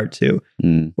really hard to,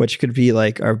 which could be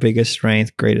like our biggest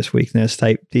strength, greatest weakness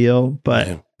type deal.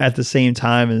 But at the same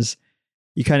time, is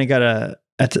you kind of gotta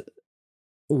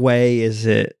weigh, is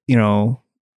it,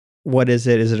 what is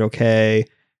it? Is it okay?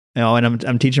 And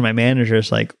I'm teaching my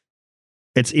managers, like,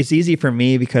 it's easy for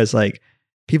me because like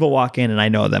people walk in and I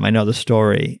know them, I know the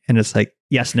story, and it's like,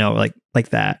 yes, no, like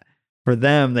that. For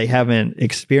them, they haven't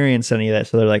experienced any of that.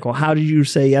 So they're like, well, how did you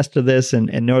say yes to this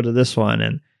and no to this one?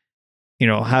 And,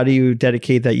 how do you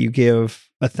dedicate that you give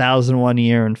 1,000 one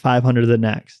year and 500 the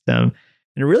next? And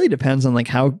it really depends on like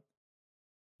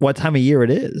what time of year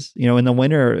it is. In the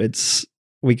winter,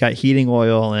 we got heating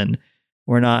oil and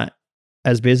we're not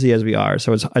as busy as we are.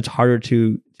 So it's harder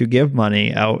to give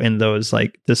money out in those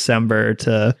like December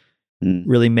to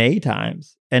really May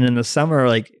times. And in the summer,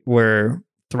 like we're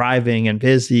thriving and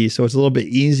busy, so it's a little bit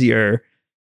easier.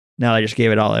 Now I just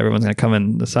gave it all. Everyone's gonna come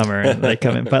in the summer and they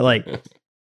come in, but like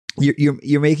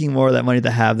you're making more of that money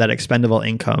to have that expendable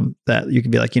income that you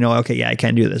can be like, okay, yeah, I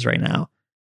can do this right now,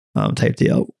 type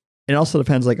deal. It also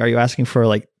depends. Like, are you asking for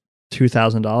like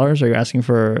 $2,000, or you're asking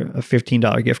for a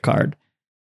 $15 gift card?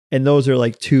 And those are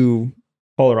like two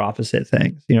polar opposite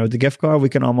things. The gift card we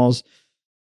can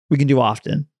do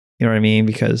often. You know what I mean?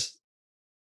 Because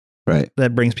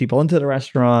that brings people into the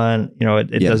restaurant.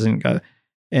 It doesn't go.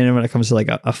 And when it comes to like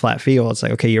a flat fee, well, it's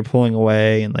like, okay, you're pulling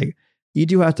away, and like you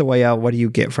do have to weigh out what do you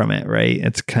get from it, right?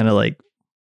 It's kind of like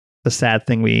the sad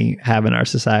thing we have in our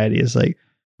society is like,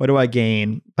 what do I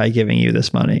gain by giving you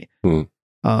this money?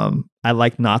 I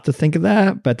like not to think of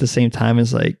that, but at the same time,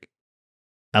 is like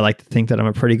I like to think that I'm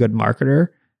a pretty good marketer,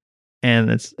 and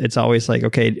it's always like,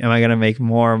 okay, am I going to make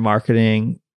more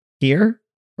marketing here,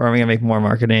 or am I going to make more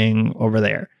marketing over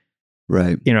there?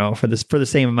 Right. For the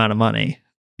same amount of money,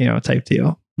 type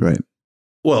deal. Right.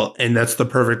 Well, and that's the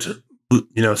perfect,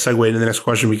 segue into the next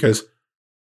question, because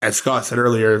as Scott said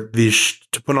earlier,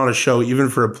 to put on a show, even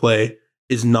for a play,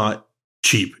 is not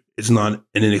cheap. It's not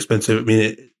an inexpensive. I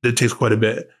mean, it takes quite a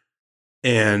bit.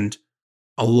 And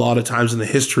a lot of times in the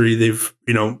history, they've,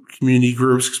 community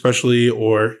groups, especially,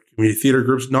 or community theater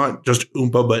groups, not just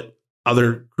Oompa, but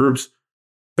other groups,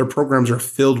 their programs are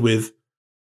filled with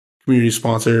community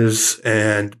sponsors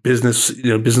and businesses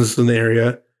in the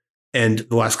area. And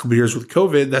the last couple of years with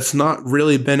COVID, that's not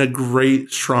really been a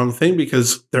great, strong thing,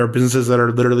 because there are businesses that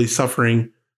are literally suffering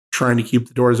trying to keep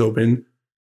the doors open.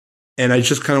 And I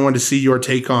just kind of wanted to see your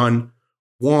take on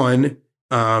one,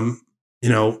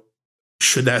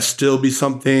 should that still be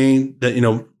something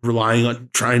that, relying on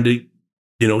trying to,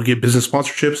 get business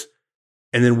sponsorships?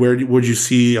 And then where would you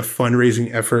see a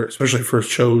fundraising effort, especially for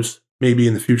shows, maybe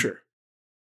in the future?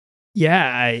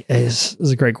 Yeah, this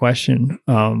is a great question.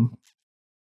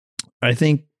 I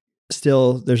think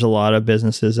still there's a lot of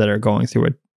businesses that are going through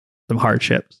some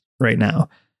hardships right now,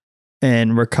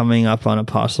 and we're coming up on a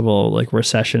possible like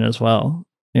recession as well.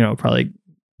 Probably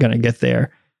gonna get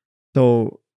there.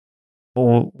 So,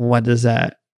 what does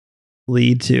that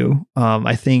lead to?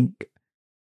 I think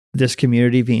this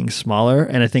community being smaller,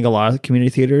 and I think a lot of community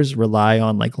theaters rely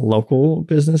on like local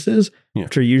businesses,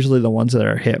 which are usually the ones that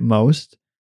are hit most.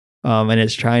 And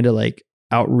it's trying to like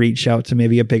outreach out to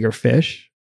maybe a bigger fish.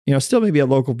 Still maybe a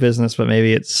local business, but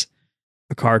maybe it's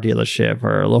a car dealership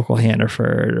or a local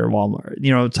Hannaford or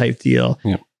Walmart, type deal.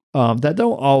 That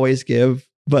don't always give,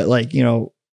 but like,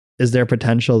 is there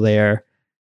potential there?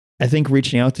 I think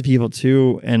reaching out to people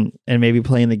too, and maybe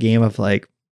playing the game of like,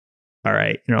 all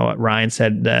right, what Ryan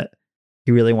said, that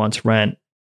he really wants rent.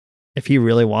 If he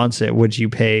really wants it, would you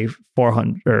pay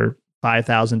 $400 or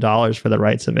 $5,000 for the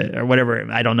rights of it or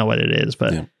whatever? I don't know what it is,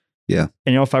 but yeah.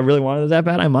 And if I really wanted it that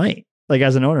bad, I might. Like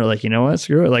as an owner, like, what,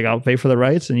 screw it. Like I'll pay for the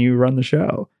rights and you run the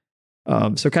show.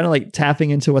 So kind of like tapping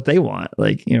into what they want,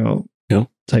 like,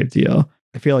 type deal.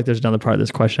 I feel like there's another part of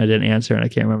this question I didn't answer and I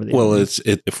can't remember the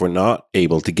answer. If we're not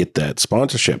able to get that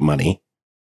sponsorship money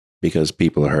because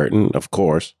people are hurting, of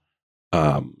course,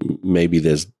 maybe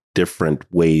there's different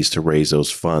ways to raise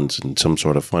those funds and some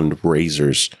sort of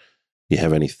fundraisers. You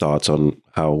have any thoughts on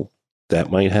how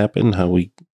that might happen? How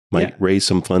we might raise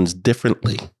some funds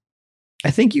differently?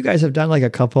 I think you guys have done like a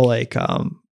couple like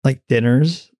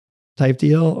dinners type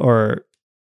deal, or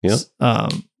Yeah.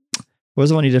 what was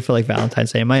the one you did for like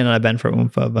Valentine's Day? It might not have been for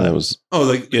Oompa, but That was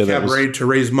the cabaret to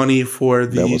raise money for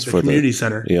the community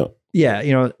center. yeah.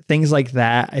 Yeah, things like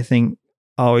that. I think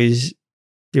always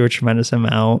do a tremendous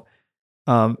amount.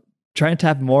 Try and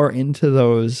tap more into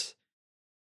those.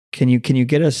 Can you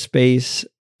get a space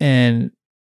and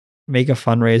make a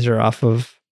fundraiser off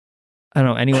of, I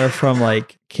don't know, anywhere from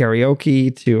like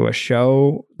karaoke to a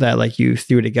show that like you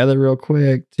threw together real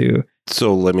quick to.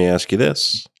 So let me ask you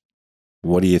this.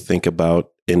 What do you think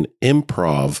about an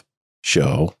improv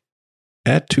show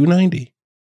at 290?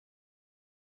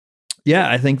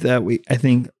 Yeah, I think that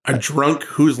a drunk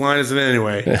whose line is it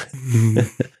anyway?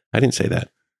 I didn't say that.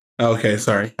 Okay,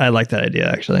 sorry. I like that idea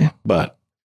actually. But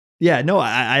yeah, no,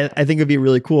 I think it'd be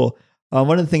really cool.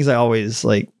 One of the things I always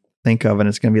like think of, and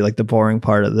it's going to be like the boring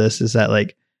part of this, is that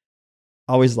like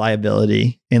always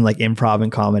liability in like improv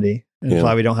and comedy. And that's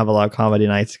why we don't have a lot of comedy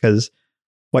nights, because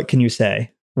what can you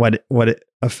say? What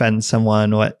offends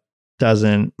someone? What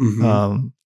doesn't? Mm-hmm.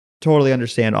 Totally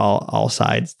understand all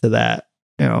sides to that,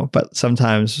 but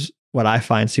sometimes what I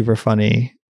find super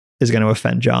funny is going to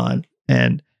offend John.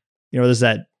 And, does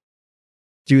that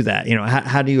do that?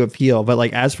 How do you appeal? But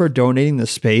like, as for donating the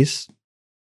space,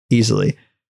 easily.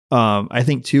 I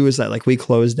think too is that like we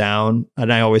close down,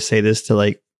 and I always say this to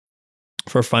like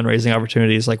for fundraising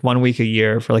opportunities, like 1 week a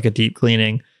year for like a deep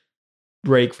cleaning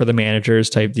break for the managers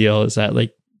type deal, is that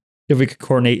like if we could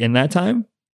coordinate in that time,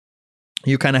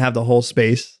 you kind of have the whole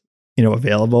space,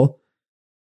 available.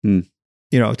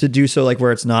 To do so like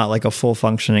where it's not like a full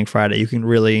functioning Friday. You can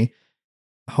really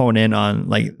hone in on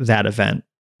like that event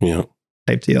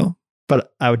type deal.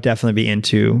 But I would definitely be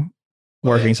into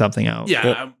working something out.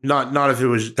 Yeah, not if it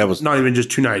was not even just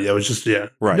 290. That was just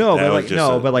right. No,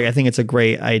 but like I think it's a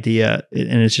great idea,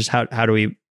 and it's just how do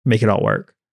we make it all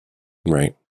work?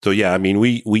 Right. So yeah, I mean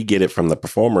we get it from the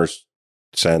performer's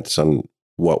sense on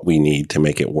what we need to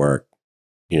make it work.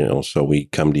 So we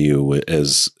come to you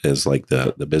as like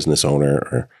the business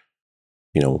owner,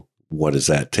 or what does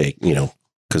that take?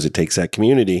 Because it takes that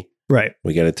community. Right.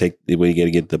 We got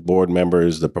to get the board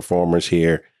members, the performers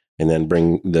here, and then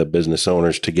bring the business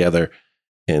owners together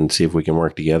and see if we can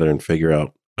work together and figure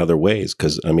out other ways.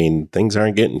 Because, I mean, things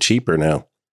aren't getting cheaper now.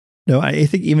 No, I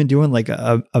think even doing like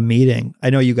a meeting, I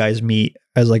know you guys meet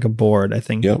as like a board. I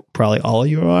think probably all of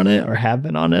you are on it or have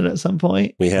been on it at some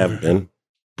point. We have been.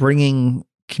 Bringing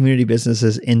community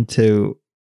businesses into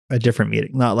a different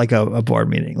meeting, not like a board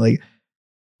meeting,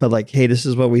 but like, hey, this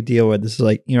is what we deal with. This is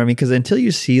like, what I mean? Because until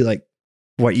you see like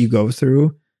what you go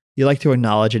through, you like to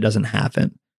acknowledge it doesn't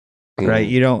happen. Right.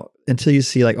 You don't, until you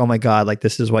see like, oh my God, like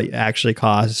this is what it actually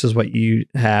costs. This is what you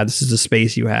have. This is the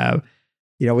space you have.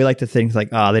 We like to think like,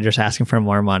 oh, they're just asking for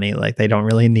more money. Like they don't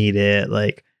really need it.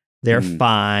 Like they're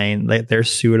fine. Like they're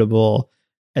suitable.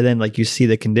 And then like you see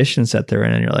the conditions that they're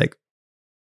in and you're like,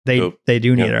 they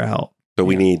do need our help. So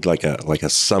we need like a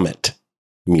summit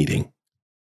meeting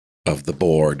of the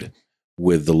board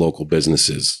with the local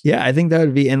businesses. Yeah. I think that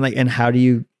would be, and how do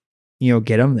you,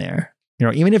 get them there?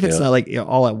 Even if it's not like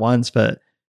all at once, but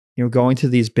going to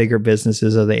these bigger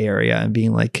businesses of the area and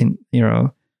being like, again,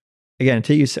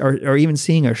 until you or even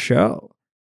seeing a show,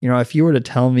 if you were to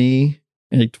tell me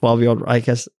a 12-year-old, I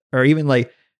guess, or even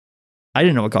like, I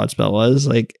didn't know what Godspell was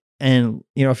like, and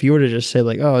if you were to just say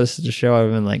like, oh, this is a show, I've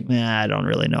been like, I don't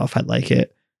really know if I'd like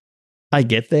it. I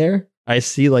get there, I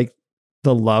see like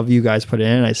the love you guys put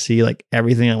in, I see like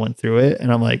everything I went through it,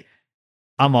 and I'm like,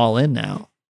 I'm all in now.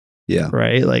 Yeah.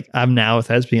 Right. Like I'm now with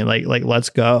Thespian, like, let's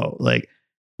go. Like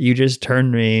you just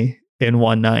turned me in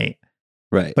one night.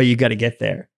 Right. But you got to get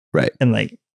there. Right. And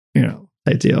like,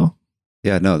 that deal.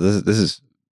 Yeah, no, this is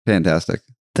fantastic.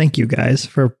 Thank you guys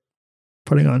for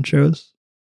putting on shows.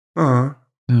 Oh,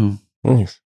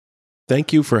 nice.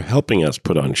 Thank you for helping us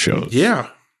put on shows. Yeah.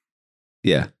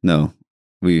 Yeah. No,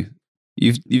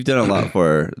 you've done a lot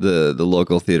for the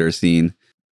local theater scene,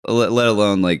 let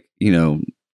alone like,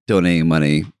 donating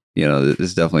money.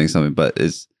 It's definitely something, but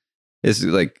it's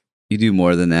like you do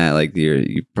more than that. Like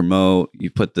you promote,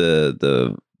 you put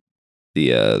the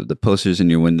posters in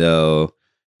your window.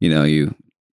 You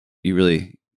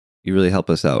really help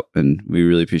us out, and we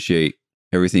really appreciate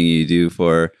everything you do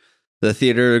for the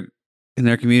theater in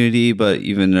our community, but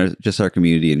even just our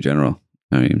community in general.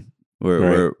 I mean,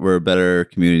 we're a better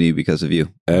community because of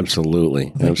you.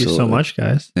 Absolutely. Thank you so much,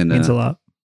 guys. It means a lot.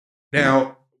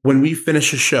 Now, when we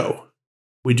finish a show,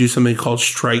 we do something called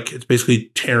strike. It's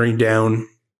basically tearing down,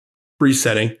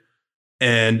 resetting.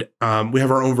 And we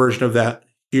have our own version of that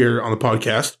here on the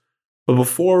podcast. But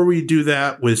before we do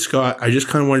that with Scott, I just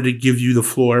kind of wanted to give you the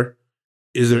floor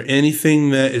is there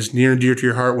anything that is near and dear to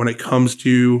your heart when it comes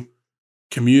to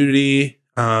community,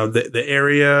 the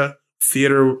area,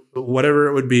 theater, whatever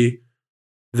it would be,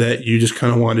 that you just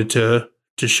kind of wanted to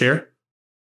share?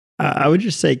 I would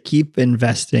just say keep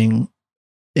investing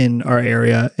in our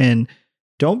area and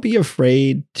don't be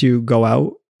afraid to go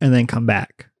out and then come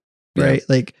back. Right? Yeah.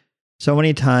 Like so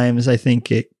many times I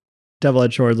think it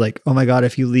double-edged sword, like, oh my God,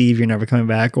 if you leave, you're never coming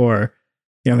back. Or,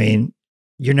 you know what I mean?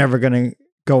 You're never going to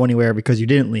go anywhere because you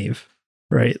didn't leave.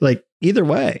 Right? Like either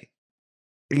way,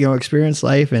 you know, experience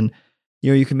life and,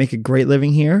 you know, you can make a great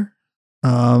living here.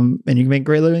 And you can make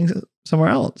great living somewhere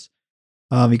else.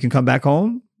 You can come back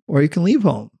home or you can leave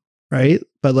home. Right?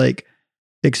 But like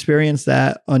experience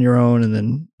that on your own. And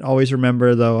then always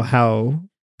remember though, how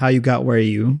you got where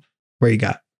you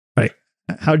got, right?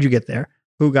 How did you get there?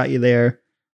 Who got you there?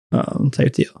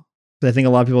 Type deal. But I think a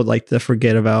lot of people like to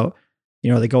forget about,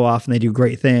 you know, they go off and they do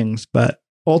great things, but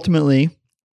ultimately,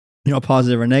 you know,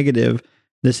 positive or negative,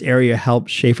 this area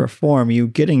helps shape or form you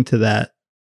getting to that,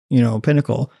 you know,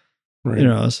 pinnacle, Right. you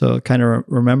know, so kind of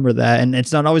remember that. And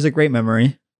it's not always a great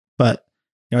memory, but,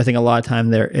 you know, I think a lot of time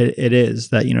there it is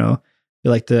that, you know, we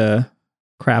like to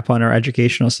crap on our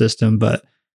educational system, but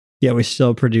yeah, we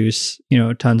still produce, you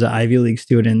know, tons of Ivy League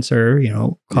students or, you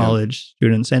know, college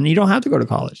students, and you don't have to go to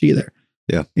college either.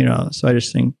 Yeah. You know, so I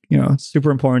just think, you know, it's super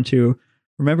important to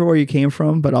remember where you came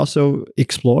from, but also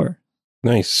explore.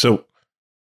 Nice. So,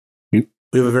 We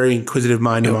have a very inquisitive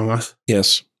mind among us.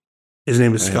 yes, His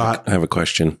name is Scott, I have a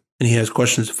question. and he has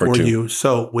questions for two. you.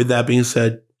 So, with that being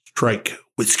said, strike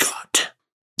with Scott.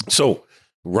 So,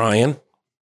 Ryan,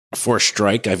 for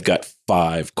strike, I've got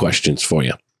 5 questions for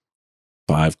you.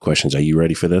 5 questions. Are you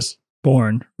ready for this?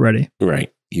 Born ready.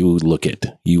 Right. You look it.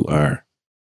 You are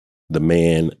the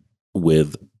man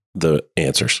with the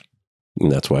answers.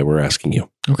 And that's why we're asking you.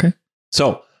 Okay.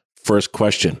 So, first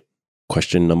question.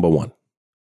 Question number 1.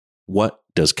 What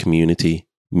does community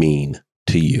mean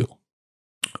to you?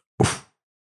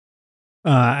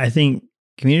 I think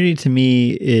community to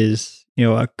me is, you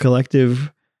know, a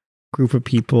collective group of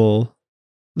people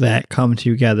that come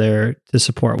together to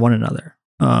support one another.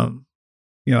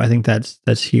 You know, I think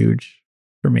that's huge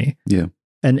for me. Yeah.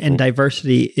 And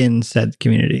diversity in said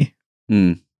community.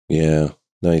 Yeah.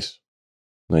 Nice.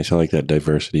 Nice. I like that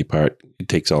diversity part. It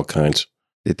takes all kinds.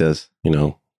 It does. You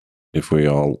know, if we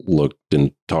all looked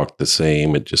and talked the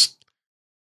same, it just,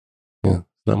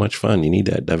 not much fun. You need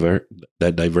that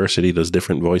diversity, those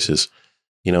different voices.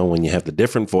 You know, when you have the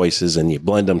different voices and you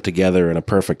blend them together in a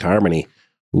perfect harmony,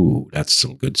 ooh, that's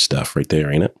some good stuff right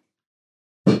there, ain't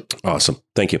it? Awesome.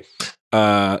 Thank you.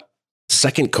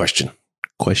 Second question.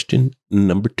 Question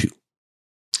number 2.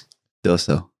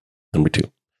 Doso. Number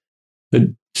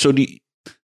 2. So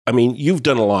you've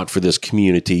done a lot for this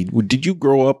community. Did you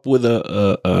grow up with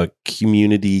a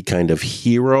community kind of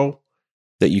hero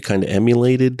that you kind of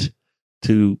emulated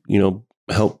to, you know,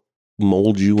 help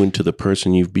mold you into the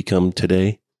person you've become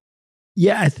today?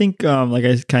 Yeah, I think like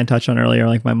I kind of touched on earlier,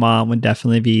 like my mom would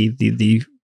definitely be the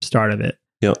start of it.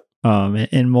 Yep.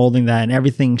 And molding that, and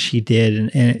everything she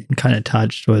did and kind of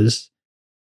touched was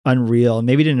unreal.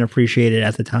 Maybe didn't appreciate it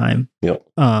at the time. Yep.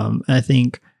 I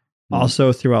think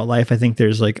also throughout life, I think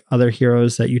there's like other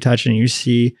heroes that you touch and you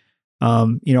see,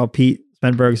 you know, Pete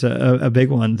Svenberg's a big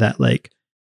one that, like,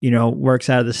 you know, works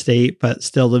out of the state, but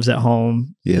still lives at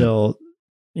home. Yeah. Still,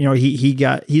 you know,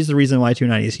 he's the reason why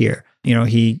 290 is here. You know,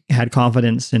 he had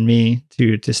confidence in me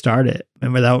to start it.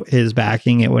 And without his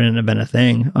backing, it wouldn't have been a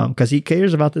thing. Cause he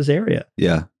cares about this area.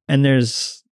 Yeah. And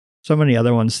there's so many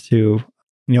other ones too,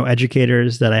 you know,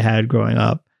 educators that I had growing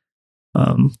up.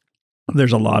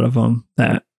 There's a lot of them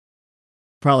that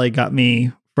probably got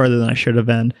me further than I should have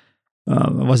been. I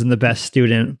wasn't the best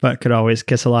student, but could always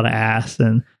kiss a lot of ass,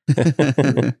 and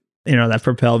you know, that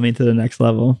propelled me to the next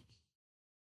level.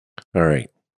 All right.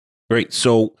 Great.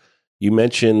 So you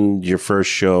mentioned your first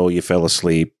show, you fell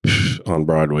asleep on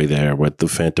Broadway there with the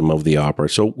Phantom of the Opera.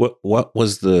 So what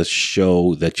was the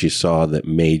show that you saw that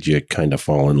made you kind of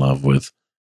fall in love with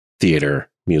theater,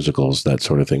 musicals, that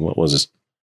sort of thing? What was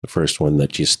the first one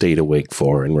that you stayed awake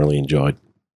for and really enjoyed?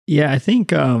 Yeah, I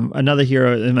think another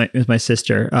hero is my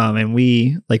sister. And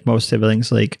we, like most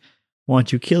siblings, like want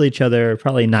to kill each other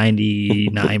probably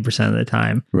 99% of the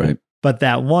time. Right. But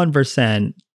that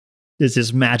 1% is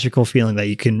this magical feeling that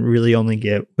you can really only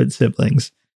get with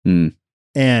siblings.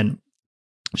 And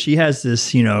she has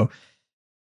this, you know,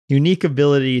 unique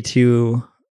ability to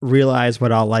realize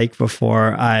what I'll like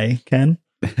before I can.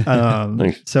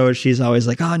 Nice. So she's always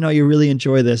like, oh no, you really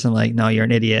enjoy this. I'm like, no, you're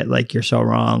an idiot. Like, you're so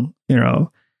wrong, you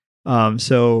know?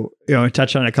 So, you know, I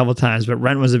touched on it a couple of times, but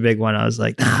Rent was a big one. I was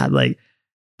like, nah, like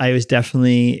I was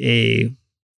definitely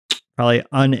probably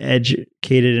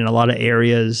uneducated in a lot of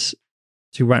areas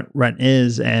to rent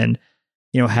is, and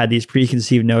had these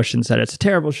preconceived notions that it's a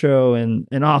terrible show and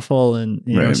awful and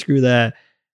Right. screw that.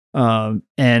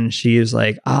 And she was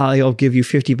like, I'll give you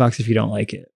 $50 if you don't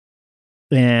like it,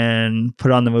 and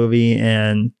put on the movie,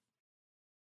 and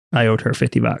I owed her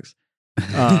 $50.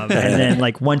 And then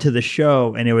like went to the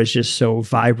show, and it was just so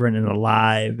vibrant and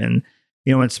alive and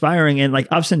inspiring, and like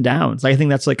ups and downs. Like, I think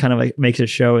that's like kind of like makes a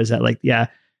show, is that like, yeah,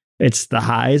 it's the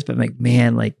highs, but like,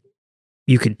 man, like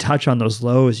you can touch on those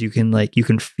lows. You can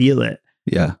feel it.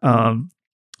 Yeah. And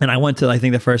I went to, I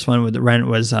think the first one with the Rent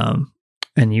was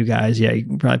and you guys, yeah, you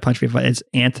can probably punch me if it's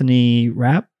Anthony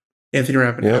Rapp and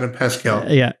Adam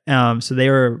Pascal. Yeah. So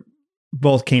they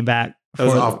both came back. That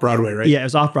was off Broadway, right? Yeah, it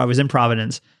was off Broadway. It was in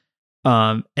Providence.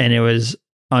 And it was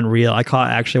unreal. I caught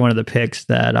actually one of the picks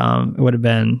that it would have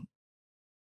been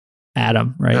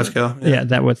Adam, right? Pascal. Yeah,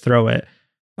 that would throw it,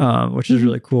 which is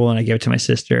really cool. And I gave it to my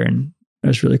sister, and it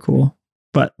was really cool.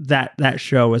 But that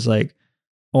show was like,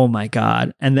 oh my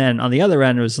God. And then on the other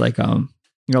end, it was like,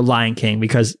 Lion King,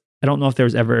 because I don't know if there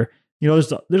was ever,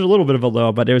 there's a little bit of a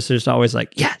low, but it was just always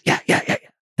like, yeah.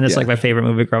 And it's like my favorite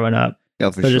movie growing up. Yeah,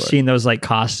 for so sure. just seeing those like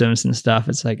costumes and stuff,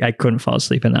 it's like I couldn't fall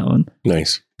asleep in that one.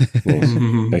 Nice.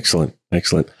 Excellent.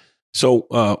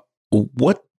 So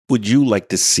what would you like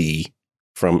to see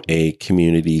from a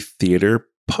community theater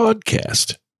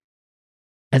podcast?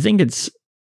 I think I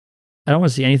don't want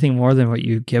to see anything more than what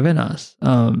you've given us.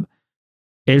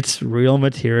 It's real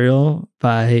material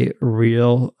by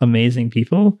real amazing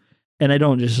people. And I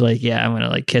don't just like, I'm going to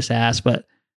like kiss ass, but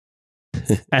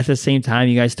at the same time,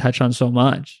 you guys touch on so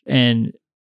much, and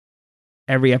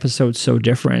every episode's so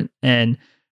different, and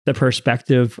the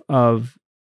perspective of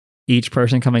each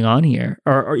person coming on here,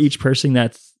 or each person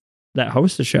that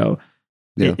hosts the show,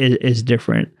 is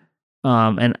different.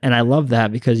 And I love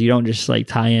that, because you don't just like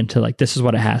tie into like, this is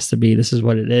what it has to be, this is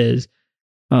what it is,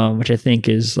 which I think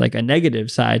is like a negative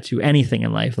side to anything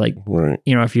in life. Like, right.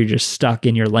 If you're just stuck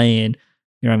in your lane,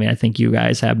 I think you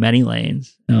guys have many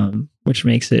lanes, which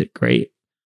makes it great.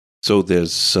 So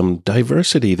there's some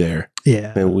diversity there.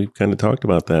 Yeah. And we've kind of talked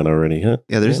about that already, huh?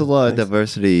 Yeah, there's a lot of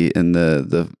diversity in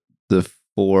the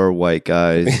 4 white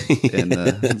guys and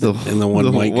the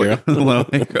one white girl. The one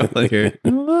white girl here.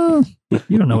 Well,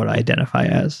 you don't know what I identify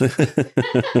as.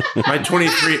 My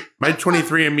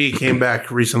 23andMe came back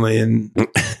recently, and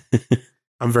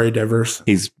I'm very diverse.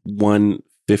 He's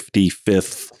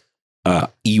 155th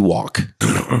Ewok.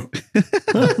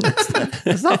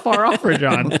 That's not far off for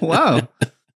John. Wow.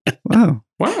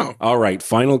 All right,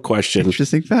 final question.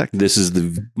 Interesting fact. This is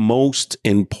the most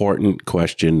important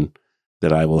question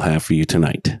that I will have for you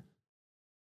tonight.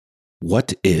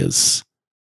 What is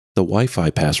the Wi-Fi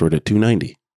password at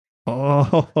 290?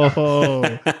 Oh.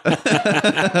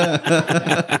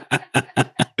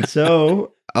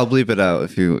 So I'll bleep it out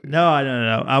if you.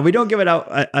 No. We don't give it out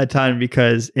a ton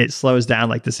because it slows down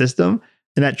like the system,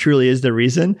 and that truly is the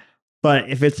reason.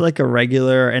 But if it's like a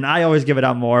regular, and I always give it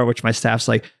out more, which my staff's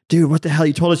like, dude, what the hell?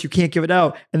 You told us you can't give it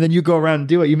out, and then you go around and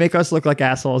do it. You make us look like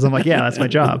assholes. I'm like, yeah, that's my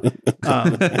job.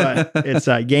 But it's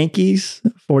Yankees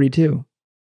 42.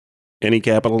 Any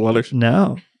capital letters?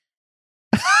 No.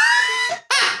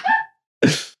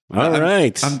 All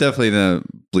right. I'm definitely gonna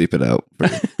bleep it out.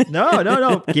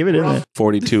 No. Give it in there.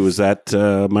 42. Is that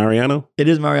Mariano? It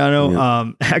is Mariano.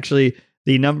 Yeah. Actually,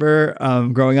 the number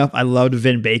growing up, I loved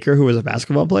Vin Baker, who was a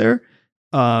basketball player.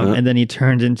 And then he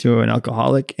turned into an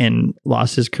alcoholic and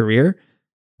lost his career,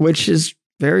 which is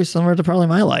very similar to probably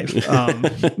my life.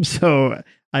 So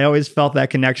I always felt that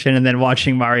connection. And then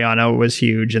watching Mariano was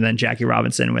huge. And then Jackie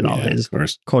Robinson with all his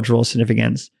cultural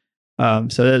significance. So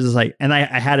it was like, and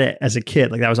I had it as a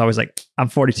kid. Like, that was always like, I'm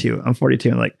 42.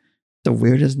 And like, the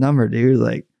weirdest number, dude.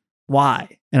 Like,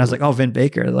 why? And I was like, oh, Vin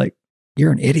Baker. Like,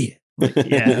 you're an idiot. Like,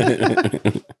 yeah.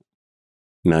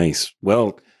 Nice.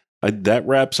 Well, that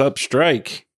wraps up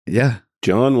Strike. Yeah.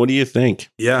 John, what do you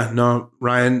think? Yeah, no,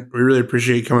 Ryan, we really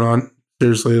appreciate you coming on.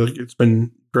 Seriously, like, it's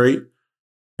been great.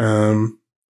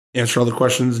 Answer all the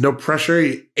questions. No pressure.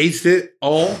 You aced it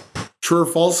all. True or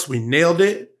false? We nailed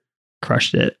it.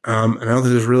 Crushed it. And I don't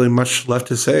think there's really much left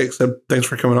to say except thanks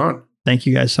for coming on. Thank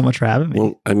you guys so much for having me.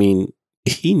 Well, I mean,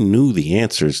 he knew the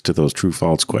answers to those true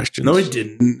false questions. No, he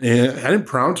didn't. I didn't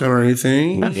prompt him or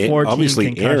anything.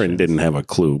 Obviously, Aaron didn't have a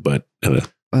clue, but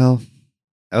well,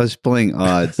 I was playing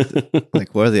odds.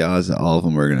 Like, what are the odds that all of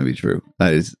them are going to be true?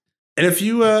 And if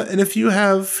you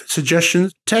have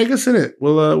suggestions, tag us in it.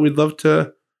 We'd love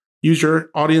to use your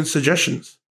audience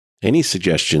suggestions. Any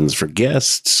suggestions for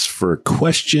guests, for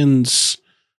questions,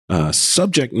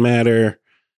 subject matter,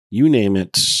 you name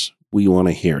it. we want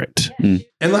to hear it.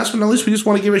 And last but not least, we just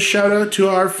want to give a shout out to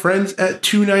our friends at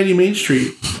 290 Main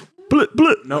Street.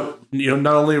 No,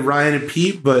 not only Ryan and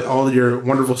Pete, but all your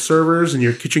wonderful servers and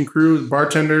your kitchen crew,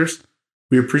 bartenders.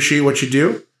 We appreciate what you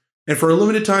do. And for a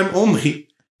limited time only,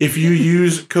 if you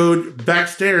use code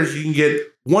Backstairs, you can get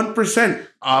 1%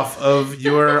 off of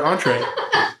your entree.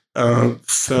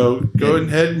 So go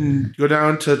ahead and go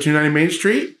down to 290 Main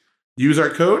Street, use our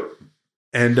code,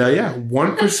 and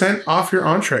 1% off your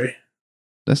entree.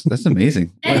 That's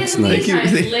amazing. And That's in the nice.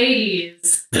 meantime,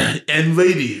 ladies, And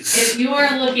ladies, if you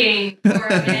are looking for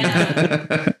a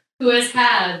man who has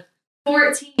had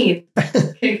 14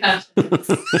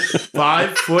 concussions,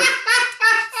 5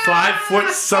 foot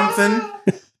something.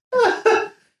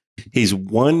 He's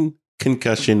one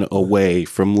concussion away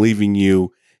from leaving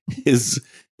you his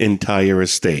entire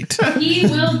estate. he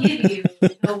will give you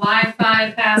the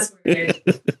Wi-Fi password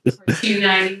for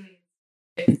 290.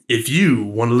 If you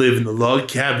want to live in the log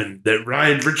cabin that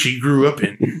Ryan Ricci grew up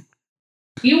in.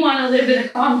 You want to live in a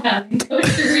compound in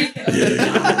Costa Rica.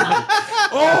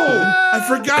 Oh, I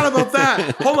forgot about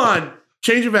that. Hold on.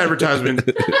 Change of advertisement.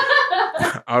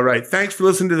 All right. Thanks for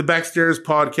listening to the Backstairs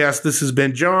podcast. This has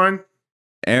been John.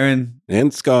 Aaron.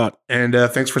 And Scott. And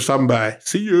thanks for stopping by.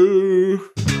 See you.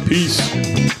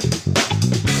 Peace.